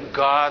we do,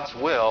 God's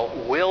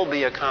will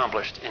be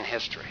accomplished in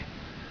history.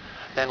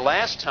 Then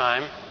last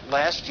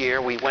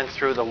year, we went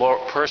through the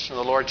person of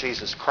the Lord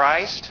Jesus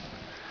Christ,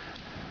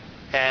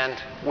 and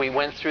we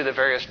went through the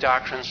various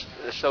doctrines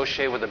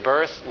associated with the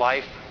birth,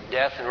 life,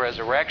 death, and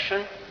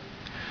resurrection.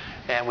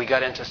 And we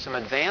got into some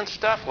advanced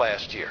stuff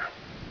last year.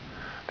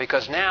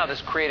 Because now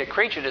this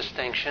creator-creature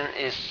distinction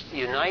is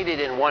united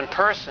in one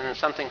person in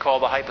something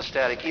called the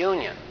hypostatic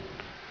union.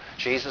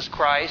 Jesus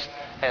Christ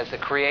as the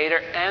creator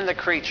and the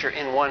creature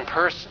in one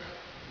person.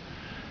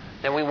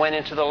 Then we went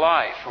into the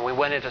life, and we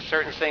went into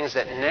certain things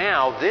that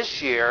now,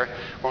 this year,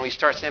 when we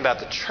start saying about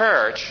the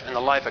church and the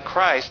life of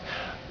Christ,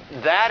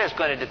 that is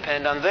going to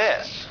depend on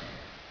this.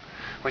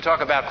 When we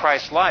talk about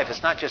Christ's life,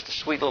 it's not just a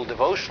sweet little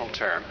devotional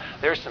term.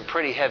 There's some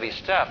pretty heavy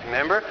stuff.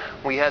 Remember,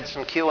 we had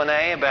some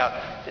Q&A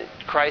about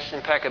Christ's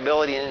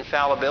impeccability and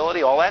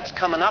infallibility. All that's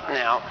coming up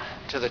now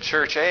to the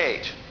church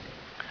age.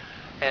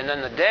 And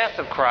then the death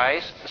of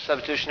Christ, the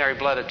substitutionary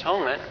blood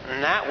atonement,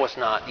 and that was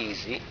not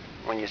easy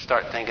when you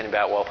start thinking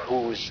about, well,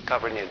 who's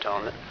covering the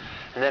atonement.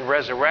 And then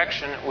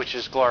resurrection, which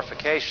is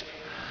glorification.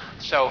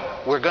 So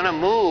we're going to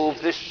move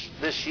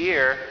this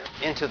year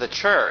into the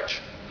church.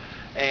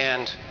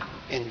 And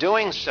in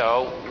doing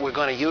so, we're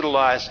going to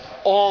utilize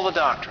all the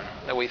doctrine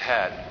that we've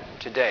had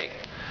to date.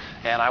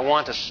 And I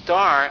want to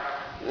start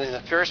in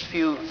the first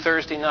few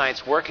Thursday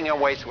nights working our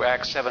way through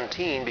Acts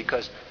 17,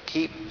 because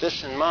keep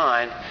this in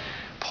mind,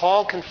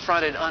 Paul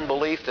confronted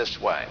unbelief this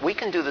way. We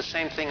can do the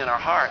same thing in our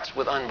hearts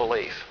with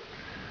unbelief.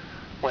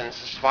 When the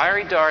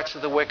fiery darts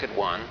of the wicked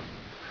one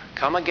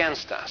come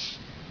against us,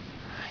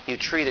 you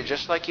treat it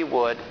just like you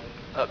would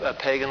a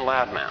pagan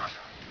loudmouth.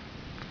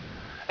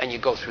 And you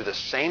go through the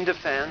same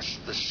defense,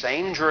 the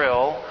same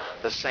drill,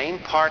 the same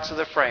parts of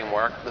the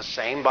framework, the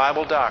same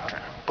Bible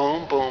doctrine.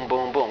 Boom, boom,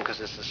 boom, boom, because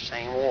it's the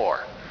same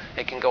war.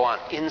 It can go on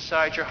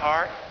inside your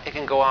heart. It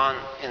can go on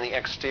in the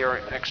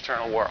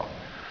external world.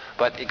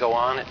 But it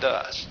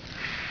does.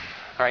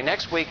 All right,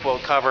 next week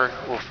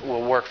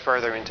we'll work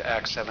further into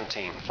Acts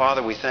 17.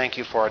 Father, we thank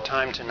you for our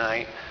time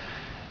tonight.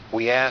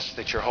 We ask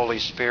that your Holy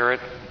Spirit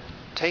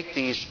take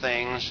these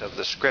things of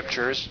the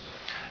Scriptures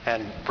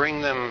and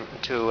bring them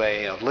to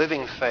a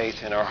living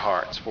faith in our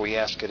hearts. For we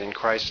ask it in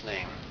Christ's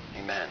name.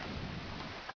 Amen.